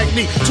secret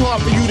technique. Too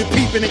hard for you to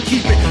peep it and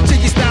keep it.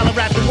 Tiki style of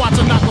rap, and watch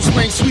a knuckle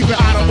slang, sweep it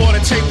out of order.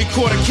 Tape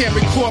recorder, can't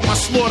record my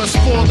slaughter.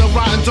 Spoil the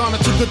rotten donna,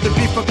 too good to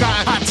be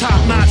forgotten. Hot top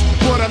notch,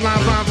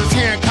 borderline rhymes is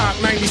Hancock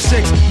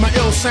 96. My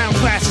ill sound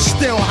class is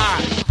still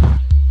hot.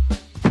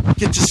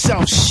 Get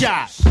yourself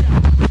shot.